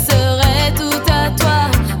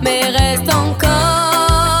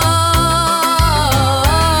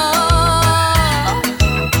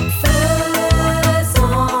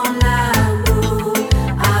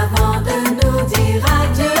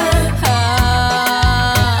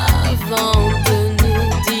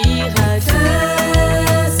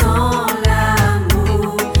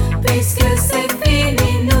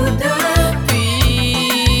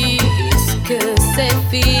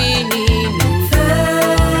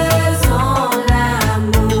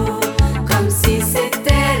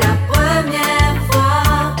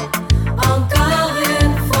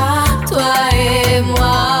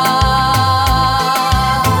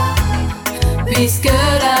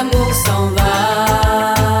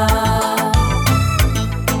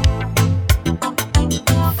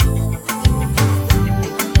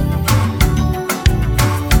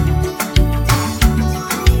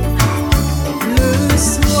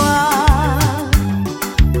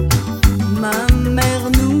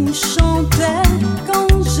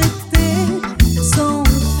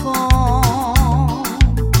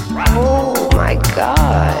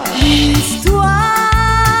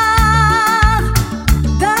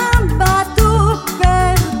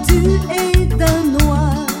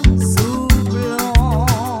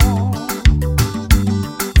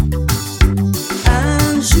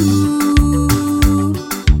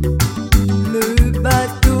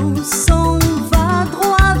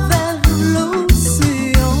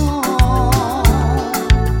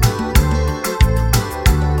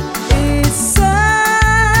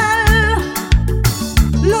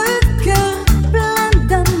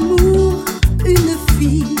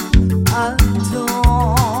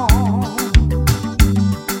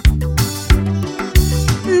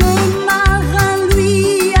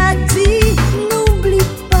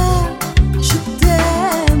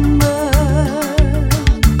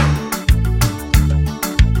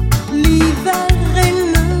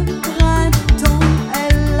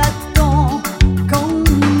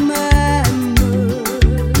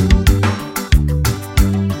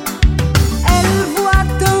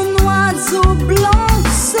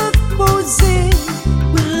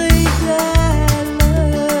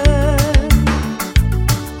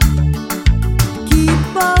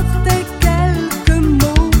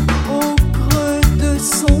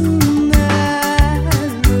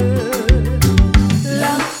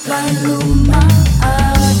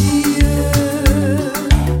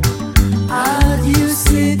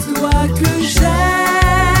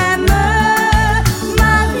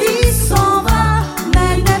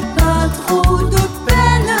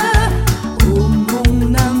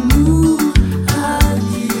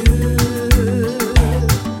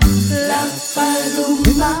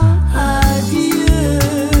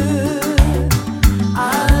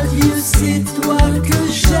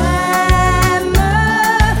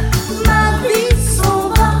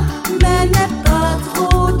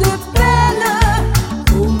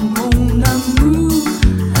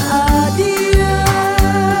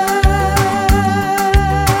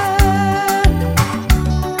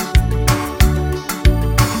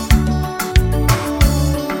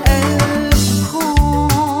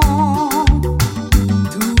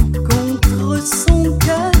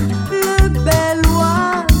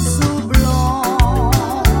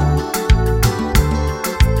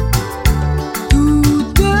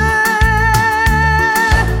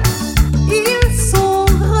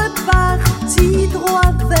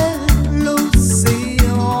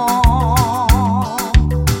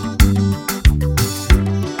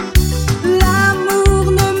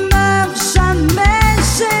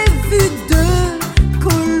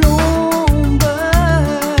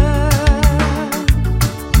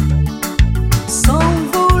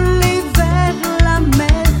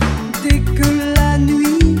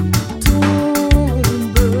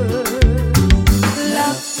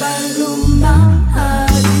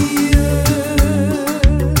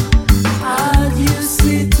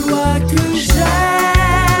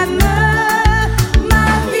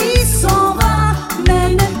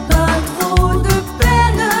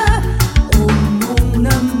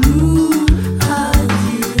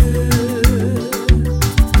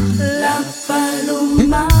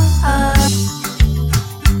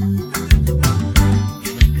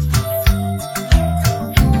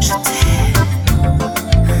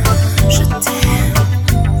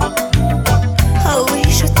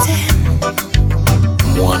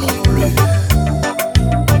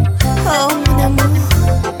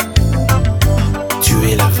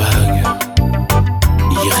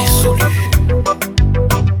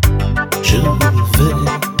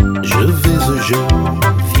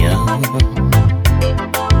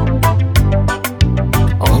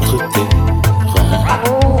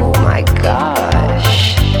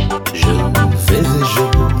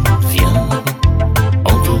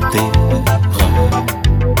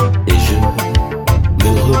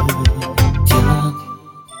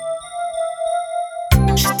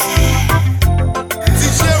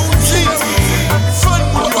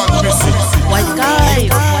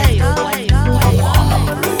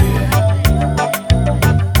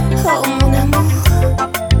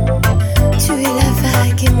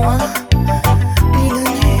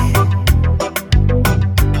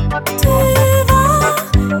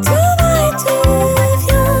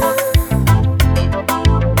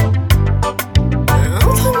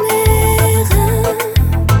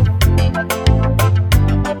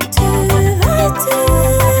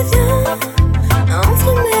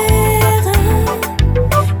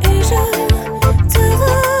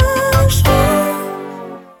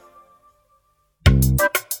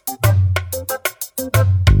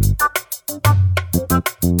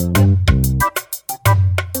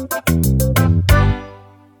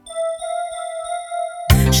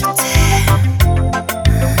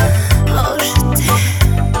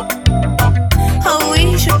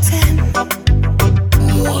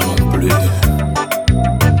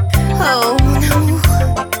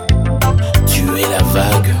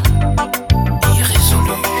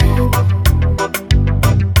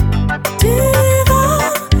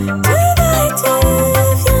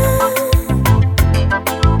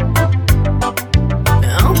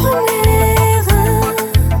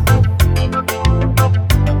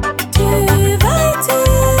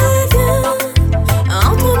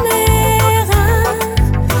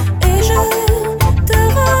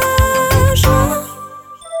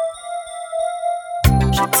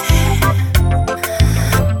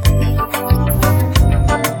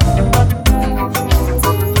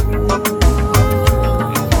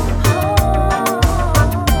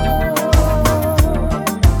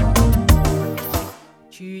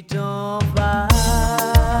t'en vas.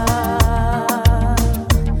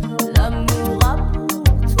 L'amour a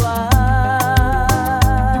pour toi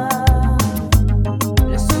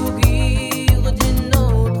le sourire d'une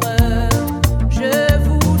autre. Je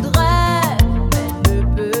voudrais, mais ne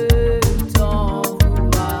peux t'en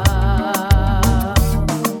vouloir.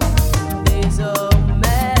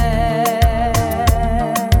 Désormais,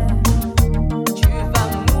 tu vas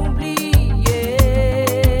m'oublier.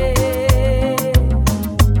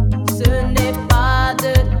 Ce n'est pas de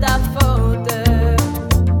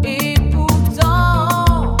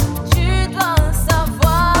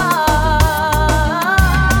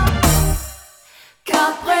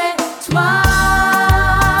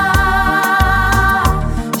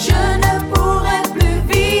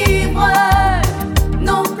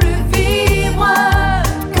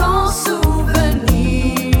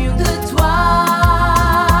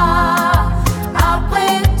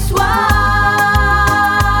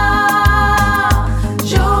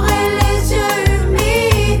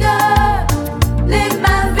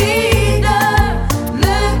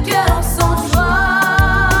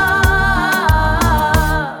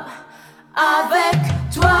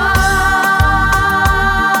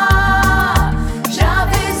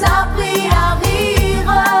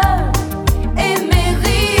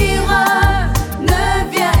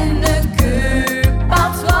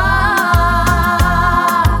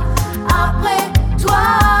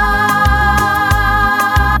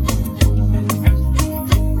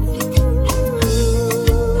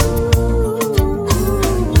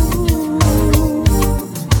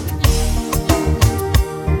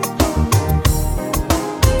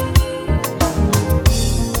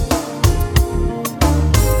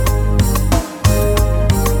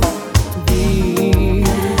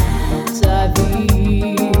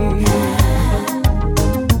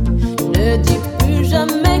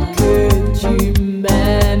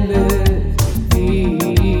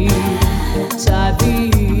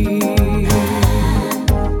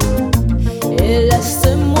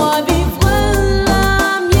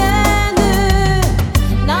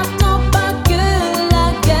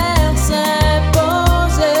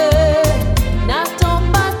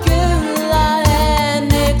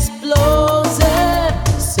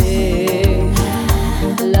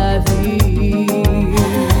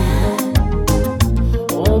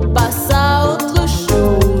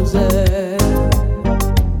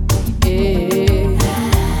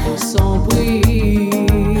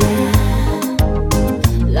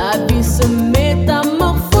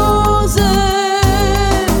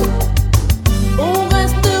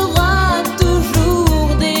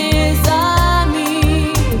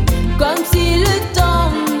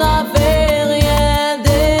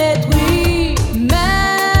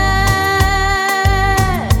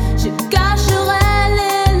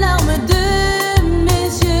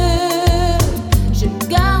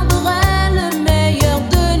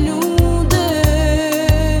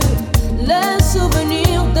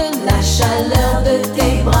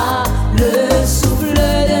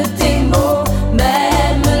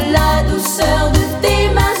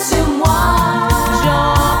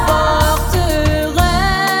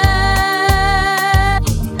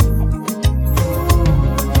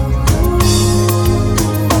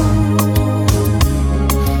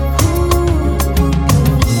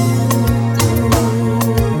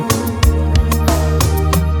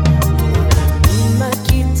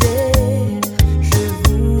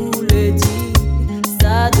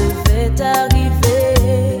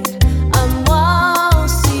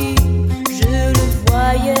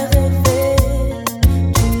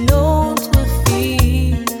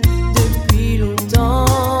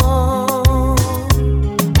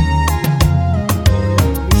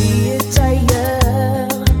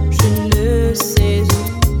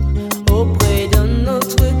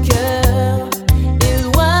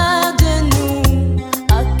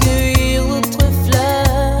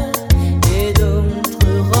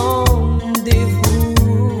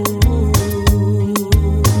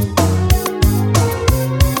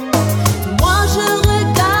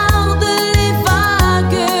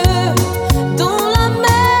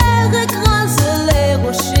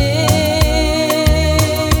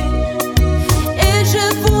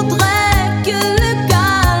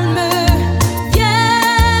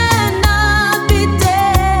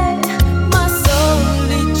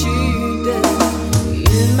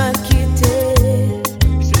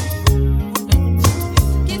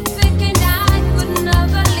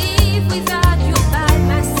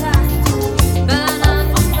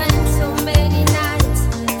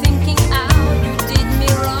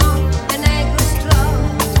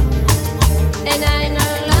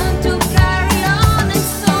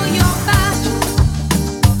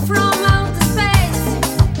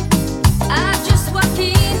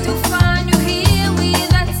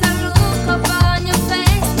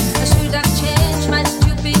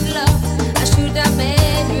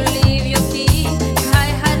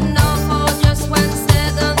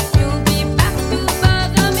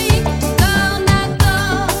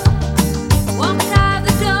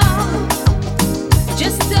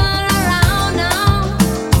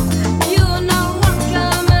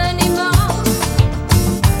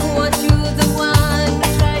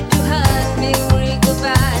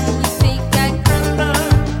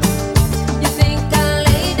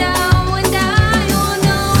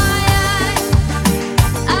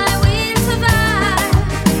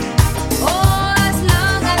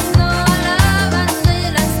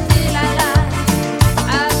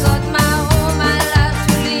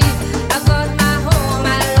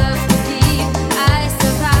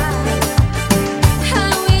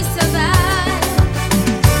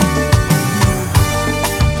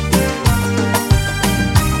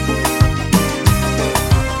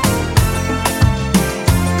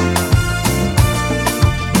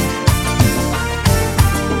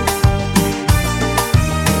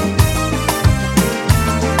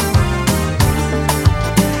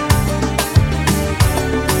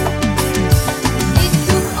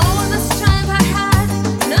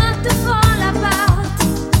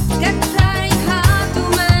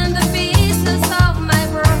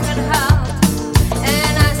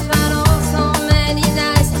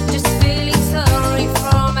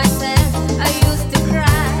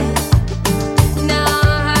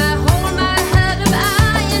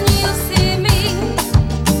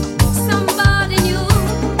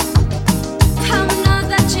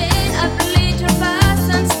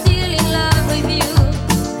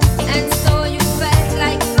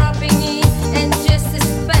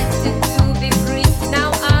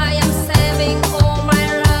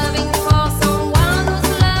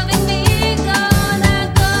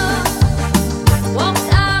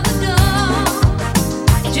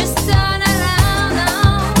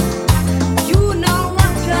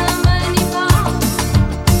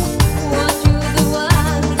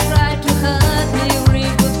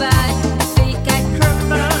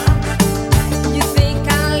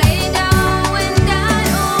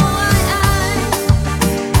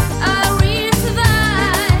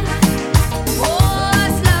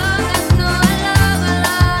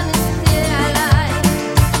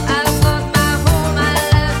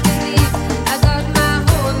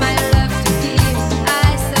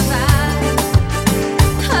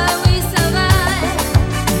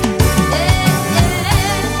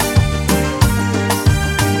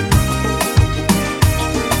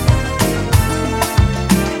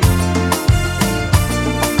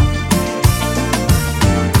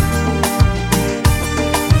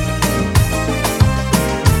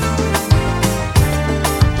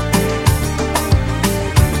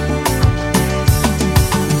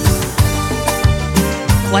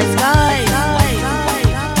White Sky.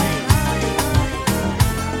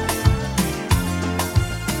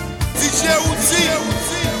 DJ Uzi,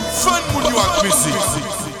 fun with you at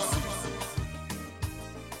music.